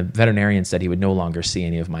 and the veterinarian said he would no longer see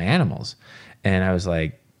any of my animals. And I was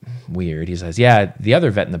like, weird. He says, yeah, the other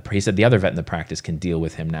vet in the practice can deal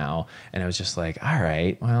with him now. And I was just like, all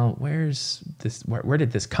right, well, where's this? Where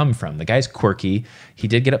did this come from? The guy's quirky. He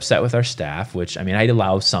did get upset with our staff, which, I'd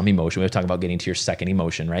allow some emotion. We were talking about getting to your second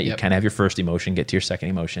emotion, right? Yep. You kind of have your first emotion, get to your second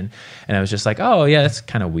emotion. And I was just like, oh yeah, that's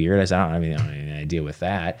kind of weird. I said, I don't have any idea with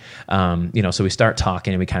that. So we start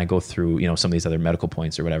talking and we kind of go through, some of these other medical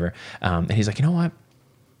points or whatever. And he's like, you know what?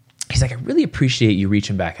 He's like, I really appreciate you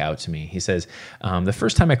reaching back out to me. He says, the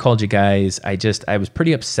first time I called you guys, I was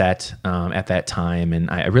pretty upset at that time. And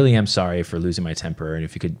I really am sorry for losing my temper. And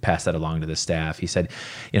if you could pass that along to the staff. He said,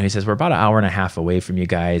 he says, we're about an hour and a half away from you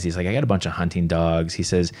guys. He's like, I got a bunch of hunting dogs. He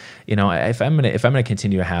says, if I'm going to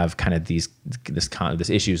continue to have kind of this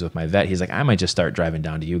issues with my vet, he's like, I might just start driving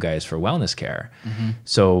down to you guys for wellness care.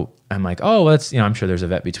 So I'm like, oh, well, that's, I'm sure there's a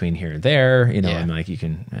vet between here and there, I'm like, you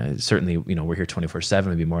can certainly, we're here 24/7.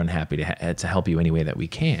 We'd be more than happy to help you any way that we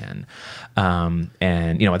can. And,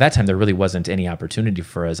 at that time, there really wasn't any opportunity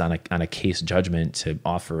for us on a case judgment to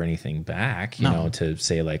offer anything back, to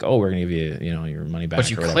say like, oh, we're going to give you, your money back. But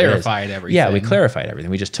you clarified everything. Yeah, we clarified everything.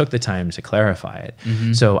 We just took the time to clarify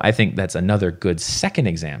it. So I think that's another good second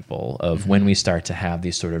example of when we start to have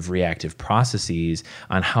these sort of reactive processes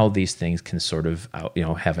on how these things can sort of,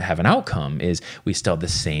 have an outcome is we still have the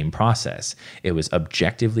same process. It was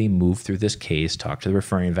objectively move through this case, talk to the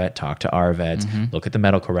referring vet, talk to our vets, look at the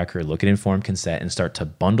medical record, look at informed consent, and start to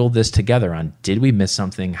bundle this together on, did we miss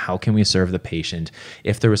something? How can we serve the patient?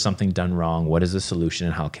 If there was something done wrong, what is the solution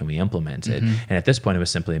and how can we implement it? And at this point, it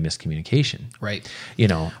was simply a miscommunication. Right.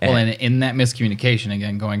 And in that miscommunication,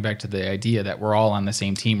 again, going back to the idea that we're all on the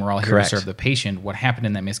same team, we're all here to serve the patient, what happened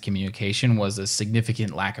in that miscommunication was a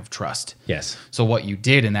significant lack of trust. Yes. So what you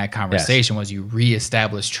did in that conversation was you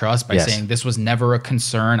reestablished trust by saying, this was never a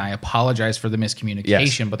concern. I apologize for the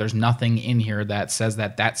miscommunication, but there's nothing in here that says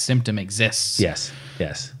that symptom exists. Yes.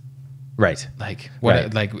 Right. Like what?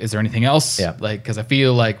 Right. Like, is there anything else? Yeah. Like, because I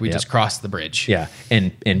feel like we just crossed the bridge. Yeah.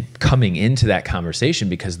 And coming into that conversation,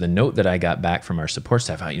 because the note that I got back from our support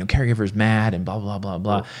staff, caregiver's mad and blah blah blah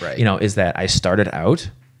blah. Right. Is that I started out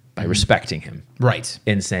by respecting him. Right.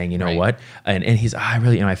 And saying, you know what? And he's, I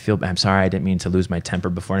really, I'm sorry, I didn't mean to lose my temper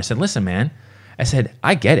before. And I said, listen, man, I said,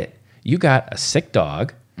 I get it. You got a sick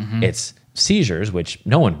dog. It's seizures, which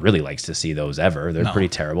no one really likes to see those ever. They're pretty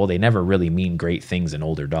terrible. They never really mean great things in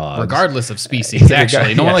older dogs. Regardless of species,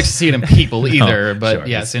 actually. No one likes to see it in people either. But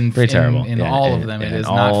yes, in terrible. In all of them, it is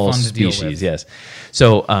not fun to deal with. Yes.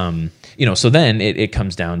 So, so then it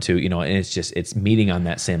comes down to, and it's meeting on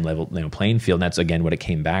that same level, playing field. And that's, again, what it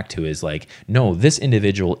came back to is like, no, this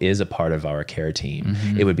individual is a part of our care team.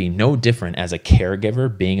 It would be no different as a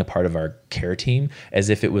caregiver being a part of our care team as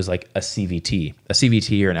if it was like a CVT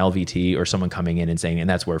or an LVT or someone coming in and saying, and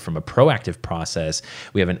that's where from a proactive process,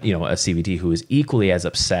 we have a CVT who is equally as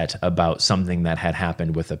upset about something that had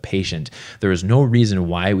happened with a patient. There is no reason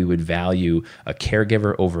why we would value a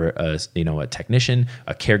caregiver over a technician,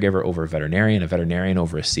 a caregiver over a veterinarian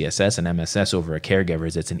over a CSS, an MSS over a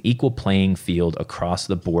caregiver. It's an equal playing field across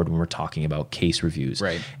the board when we're talking about case reviews.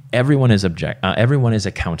 Right. everyone is everyone is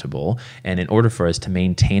accountable. And in order for us to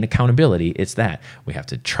maintain accountability, it's that we have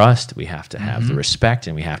to trust, we have to have the respect,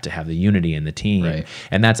 and we have to have the unity in the team. Right.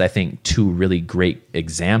 And that's, I think, two really great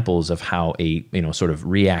examples of how a, sort of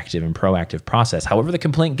reactive and proactive process, however the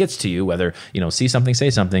complaint gets to you, whether, see something, say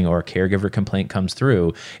something, or a caregiver complaint comes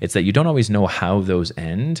through, it's that you don't always know how those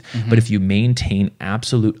end. But if you maintain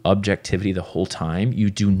absolute objectivity the whole time, you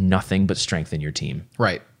do nothing but strengthen your team.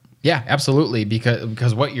 Right. Yeah, absolutely.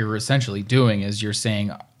 Because what you're essentially doing is you're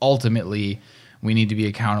saying ultimately we need to be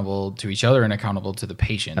accountable to each other and accountable to the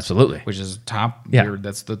patient. Absolutely. Which is top. Yeah.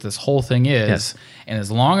 That's what this whole thing is. Yes. And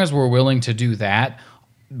as long as we're willing to do that,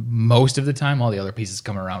 most of the time, all the other pieces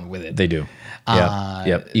come around with it. They do.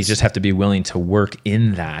 Yep. You just have to be willing to work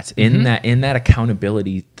in that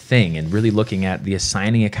accountability thing, and really looking at the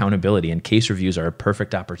assigning accountability. And case reviews are a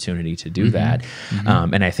perfect opportunity to do that.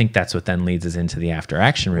 And I think that's what then leads us into the after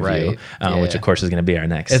action review, which of course is going to be our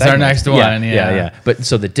next. It's segment. our next one. Yeah. But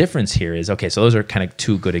so the difference here is, okay, so those are kind of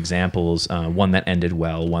two good examples. One that ended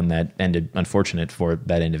well, one that ended unfortunate for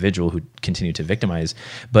that individual who continued to victimize.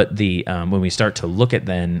 But the when we start to look at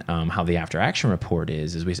then how the after action report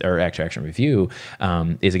or after action review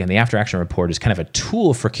is, again, the after action report is kind of a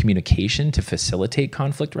tool for communication to facilitate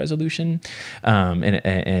conflict resolution.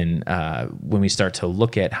 And when we start to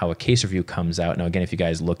look at how a case review comes out, now again, if you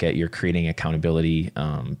guys look at your creating accountability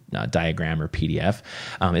diagram or PDF,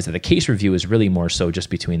 is that the case review is really more so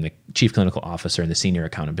just between the chief clinical officer and the senior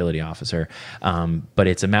accountability officer. But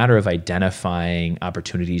it's a matter of identifying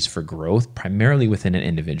opportunities for growth primarily within an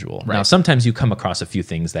individual. Right. Now, sometimes you come across a few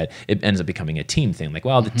things that it ends up becoming a team thing, like,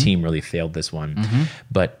 well, the team really failed this one.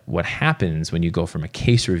 But what happens when you go from a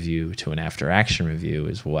case review to an after action review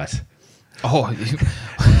is what? Oh,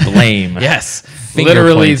 blame. Yes. Finger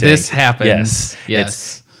Literally, pointing. this happens. Yes.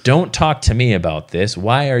 Yes. Don't talk to me about this.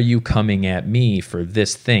 Why are you coming at me for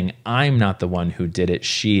this thing? I'm not the one who did it.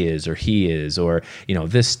 She is, or he is, or,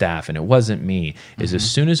 this staff, and it wasn't me. Is as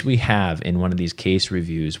soon as we have in one of these case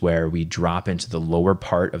reviews where we drop into the lower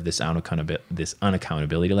part of this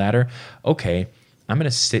unaccountability ladder, okay, I'm going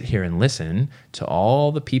to sit here and listen to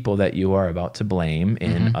all the people that you are about to blame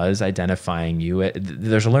in us identifying you.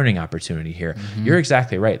 There's a learning opportunity here. You're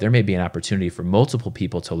exactly right. There may be an opportunity for multiple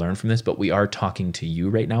people to learn from this, but we are talking to you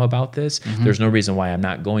right now about this. There's no reason why I'm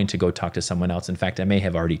not going to go talk to someone else. In fact, I may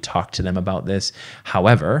have already talked to them about this.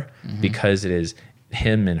 However, because it is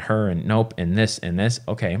him and her and nope and this,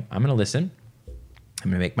 okay, I'm going to listen. I'm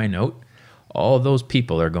going to make my note. All of those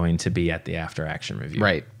people are going to be at the after action review.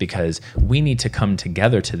 Right. Because we need to come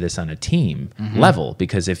together to this on a team level.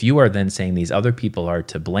 Because if you are then saying these other people are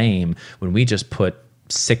to blame when we just put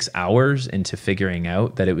 6 hours into figuring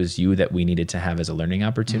out that it was you that we needed to have as a learning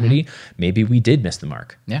opportunity, maybe we did miss the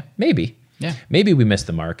mark. Yeah. Maybe. Yeah. Maybe we missed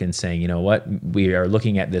the mark in saying, you know what, we are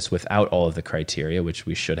looking at this without all of the criteria, which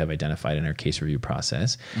we should have identified in our case review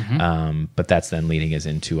process. But that's then leading us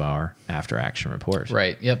into our after action report.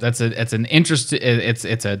 Right. Yep. It's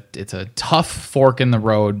a tough fork in the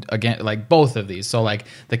road, again, like both of these. So like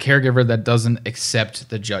the caregiver that doesn't accept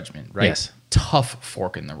the judgment, right? Yes. Tough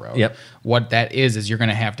fork in the road. Yep. What that is you're going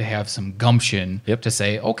to have some gumption to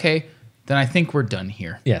say, okay, then I think we're done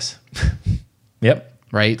here. Yes. Yep.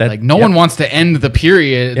 Right? Like no one wants to end the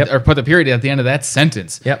period Yep. or put the period at the end of that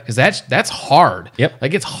sentence. Yep. Because that's hard. Yep.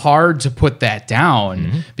 Like it's hard to put that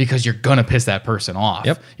down because you're going to piss that person off.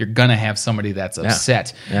 Yep. You're going to have somebody that's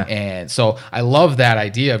upset. Yeah. And so I love that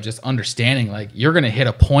idea of just understanding like you're going to hit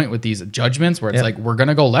a point with these judgments where it's like we're going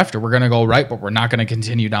to go left or we're going to go right, but we're not going to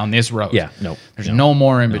continue down this road. Yeah. No. There's no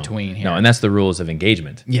more in between here. No, and that's the rules of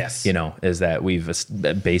engagement. Yes. Is that we've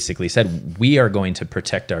basically said we are going to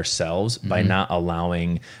protect ourselves by not allowing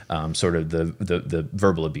sort of the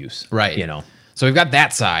verbal abuse. Right. So we've got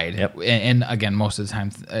that side. Yep. And again, most of the time,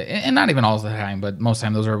 and not even all the time, but most of the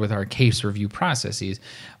time those are with our case review processes.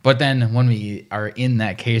 But then when we are in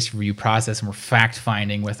that case review process and we're fact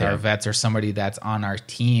finding with our vets or somebody that's on our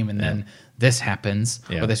team and then this happens,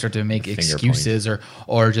 or they start to make excuses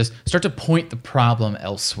or just start to point the problem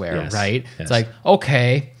elsewhere, right? Yes. It's like,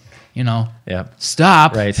 okay, Yep.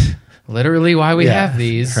 stop. Right. Literally why we have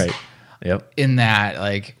these. Right. Yep. In that,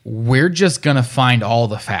 like, we're just going to find all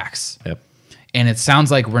the facts. Yep. And it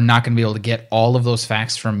sounds like we're not going to be able to get all of those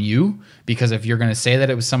facts from you because if you're going to say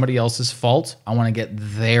that it was somebody else's fault, I want to get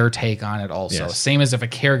their take on it also. Yes. Same as if a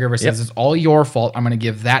caregiver says it's all your fault, I'm going to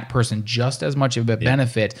give that person just as much of a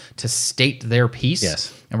benefit to state their piece.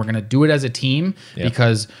 Yes. And we're going to do it as a team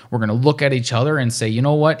because we're going to look at each other and say, you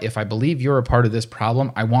know what? If I believe you're a part of this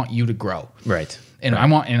problem, I want you to grow. Right. And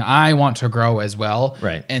I want to grow as well.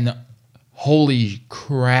 Right. And holy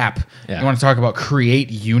crap. Yeah. You want to talk about create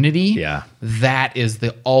unity? Yeah. That is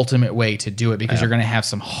the ultimate way to do it, because you're going to have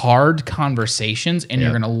some hard conversations and you're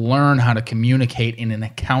Yep. going to learn how to communicate in an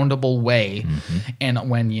accountable way. Mm-hmm. And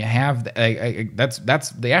when you have that's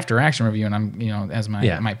the after action review, and I'm, as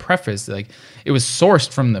my preface, like, it was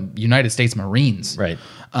sourced from the United States Marines. Right.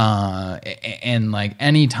 And like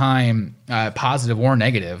any time, positive or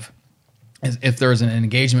negative, if there's an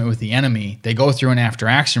engagement with the enemy, they go through an after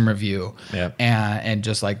action review. Yep. And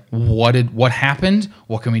just like, what happened?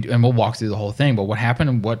 What can we do? And we'll walk through the whole thing, but what happened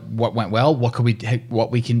and what went well? What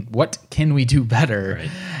can we do better? Right.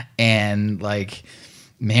 And like,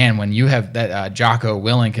 man, when you have that, Jocko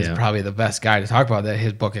Willink is Yeah. probably the best guy to talk about that.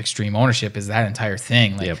 His book, Extreme Ownership, is that entire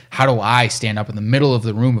thing. Like, Yep. how do I stand up in the middle of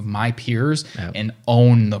the room of my peers Yep. and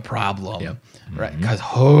own the problem? Yep. Right? Because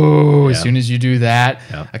as Yep. soon as you do that,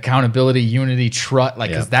 Yep. accountability, unity, trust,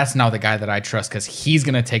 like, because Yep. that's now the guy that I trust, because he's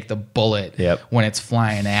gonna take the bullet Yep. when it's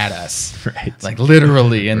flying at us, Right. like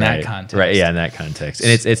literally in that Right. context, Right. Yeah. In that context.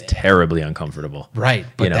 And it's terribly uncomfortable. Right,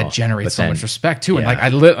 but You that know, generates but so then- much respect too. And yeah.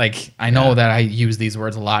 I know that I use these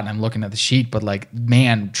words a lot, and I'm looking at the sheet, but like,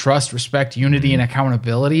 man, trust, respect, unity, and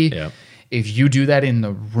accountability. Yeah. If you do that in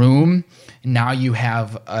the room, now you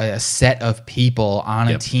have a set of people on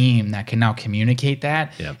a Yep. team that can now communicate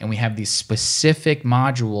that. Yep. And we have these specific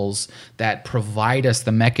modules that provide us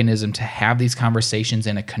the mechanism to have these conversations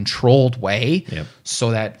in a controlled way, Yep.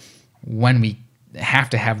 so that when we have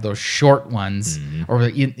to have those short ones, or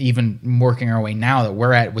even working our way now that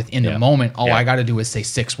we're at within the Yeah. moment, all Yeah. I got to do is say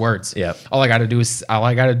 6 words. Yep. All I got to do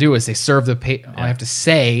is say serve the patient. All I have to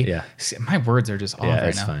say, Yeah. my words are just off right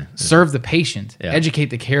it's now. fine. Serve the patient, Yeah. educate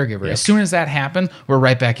the caregiver. Yep. As soon as that happens, we're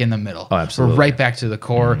right back in the middle. Oh, absolutely. We're right back to the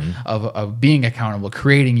core of being accountable,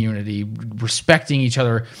 creating unity, respecting each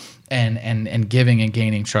other, and giving and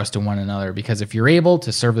gaining trust to one another. Because if you're able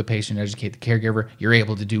to serve the patient, educate the caregiver, you're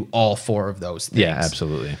able to do all 4 of those things. Yeah.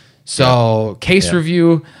 Absolutely. So case Yeah.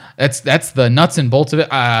 review, that's the nuts and bolts of it.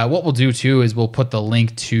 What we'll do too is we'll put the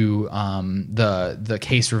link to the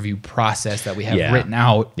case review process that we have Yeah. written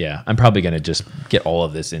out. Yeah, I'm probably going to just get all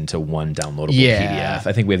of this into one downloadable Yeah. PDF.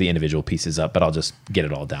 I think we have the individual pieces up, but I'll just get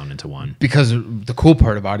it all down into one. Because the cool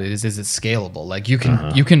part about it is it's scalable. Like, you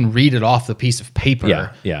can read it off the piece of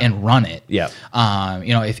paper Yeah. and run it. Yeah.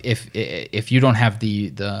 If you don't have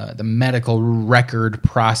the medical record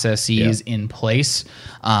processes in place,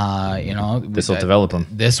 This will develop them.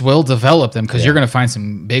 This will develop them, because you're going to find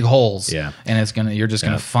some big holes. Yeah. And you're just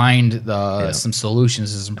going to find some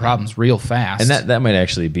solutions to some problems real fast. And that might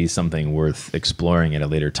actually be something worth exploring at a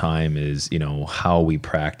later time, is, how we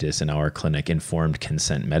practice in our clinic informed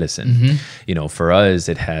consent medicine. For us,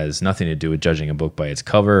 it has nothing to do with judging a book by its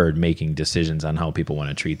cover or making decisions on how people want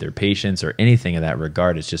to treat their patients or anything in that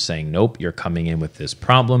regard. It's just saying, nope, you're coming in with this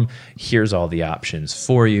problem. Here's all the options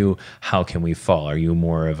for you. How can we fall? Are you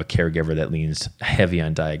more of a caregiver that leans heavy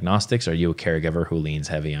on diagnostics? Are you a caregiver who leans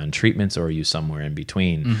heavy on treatments, or are you somewhere in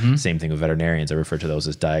between? Same thing with veterinarians. I refer to those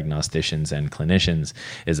as diagnosticians and clinicians,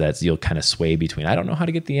 is that you'll kind of sway between, I don't know how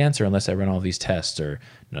to get the answer unless I run all these tests, or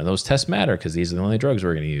none of those tests matter because these are the only drugs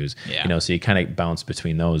we're going to use. Yeah. So you kind of bounce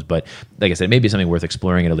between those. But like I said, maybe something worth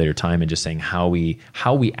exploring at a later time, and just saying how we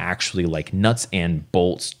actually, like, nuts and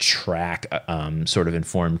bolts track sort of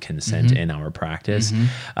informed consent in our practice,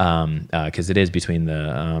 because it is between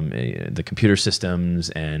the computer systems,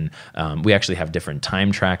 and we actually have different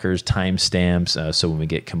time trackers, time stamps. So when we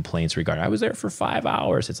get complaints regarding, I was there for 5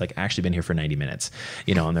 hours, it's like, actually been here for 90 minutes,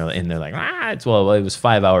 and they're like, it was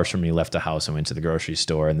 5 hours from when you left the house and went to the grocery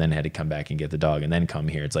store and then had to come back and get the dog and then come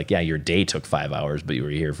here. It's like, yeah, your day took 5 hours, but you were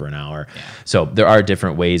here for an hour. Yeah. So there are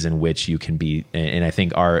different ways in which you can be, and I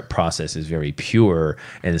think our process is very pure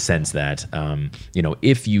in the sense that,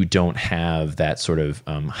 if you don't have that sort of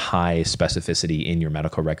high specificity in your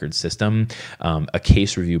medical record system, a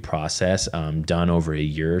case review process done over a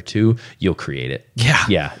year or two, you'll create it.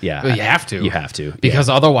 Yeah. Well, you have to. You have to. Because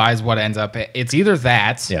otherwise what ends up, it's either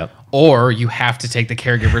that, Yep. or you have to take the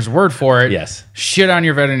caregiver's word for it. Yes. Shit on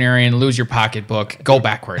your veterinarian, lose your pocketbook, go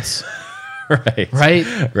backwards. Right.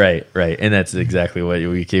 Right. And that's exactly what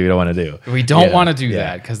we don't want to do. We don't Yeah. want to do Yeah.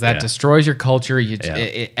 that, because that Yeah. destroys your culture.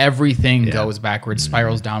 Yeah. Everything Yeah. goes backwards,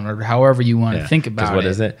 spirals downward, however you want to think about it. What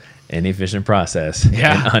is it? inefficient process,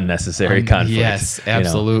 Yeah. and unnecessary conflict. yes, you know?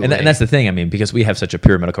 absolutely. And that's the thing. I mean, because we have such a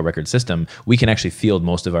pure medical record system, we can actually field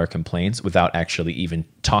most of our complaints without actually even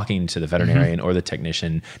talking to the veterinarian or the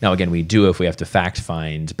technician. Now, again, we do if we have to fact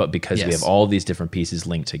find, but because we Yes. have all these different pieces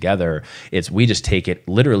linked together, we just take it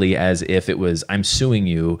literally as if it was, I'm suing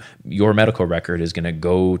you. Your medical record is going to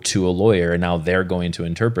go to a lawyer, and now they're going to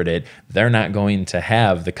interpret it. They're not going to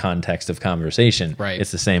have the context of conversation. Right.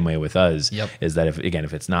 It's the same way with us. Yep. Is that if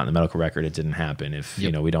it's not in the medical record, it didn't happen. If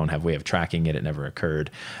Yep. we don't have way of tracking it, it never occurred.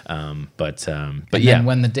 But And yeah, then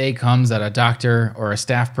when the day comes that a doctor or a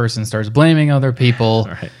staff person starts blaming other people,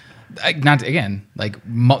 right. not again, like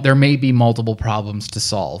there may be multiple problems to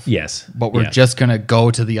solve. Yes. But we're Yeah. just going to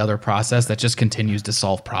go to the other process that just continues to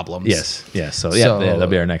solve problems. Yes. So that'll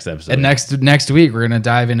be our next episode. And next week, we're going to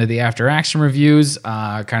dive into the after action reviews,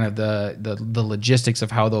 kind of the logistics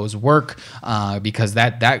of how those work, because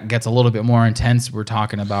that gets a little bit more intense. We're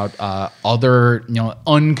talking about other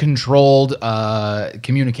uncontrolled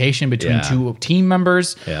communication between Yeah. two team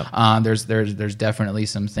members. Yeah. There's definitely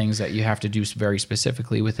some things that you have to do very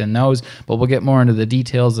specifically within those, but we'll get more into the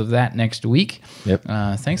details of that next week. Yep.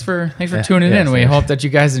 Thanks for tuning in. We hope that you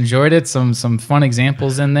guys enjoyed it. Some fun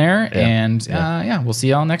examples in there, and we'll see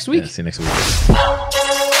y'all next week. See you next week.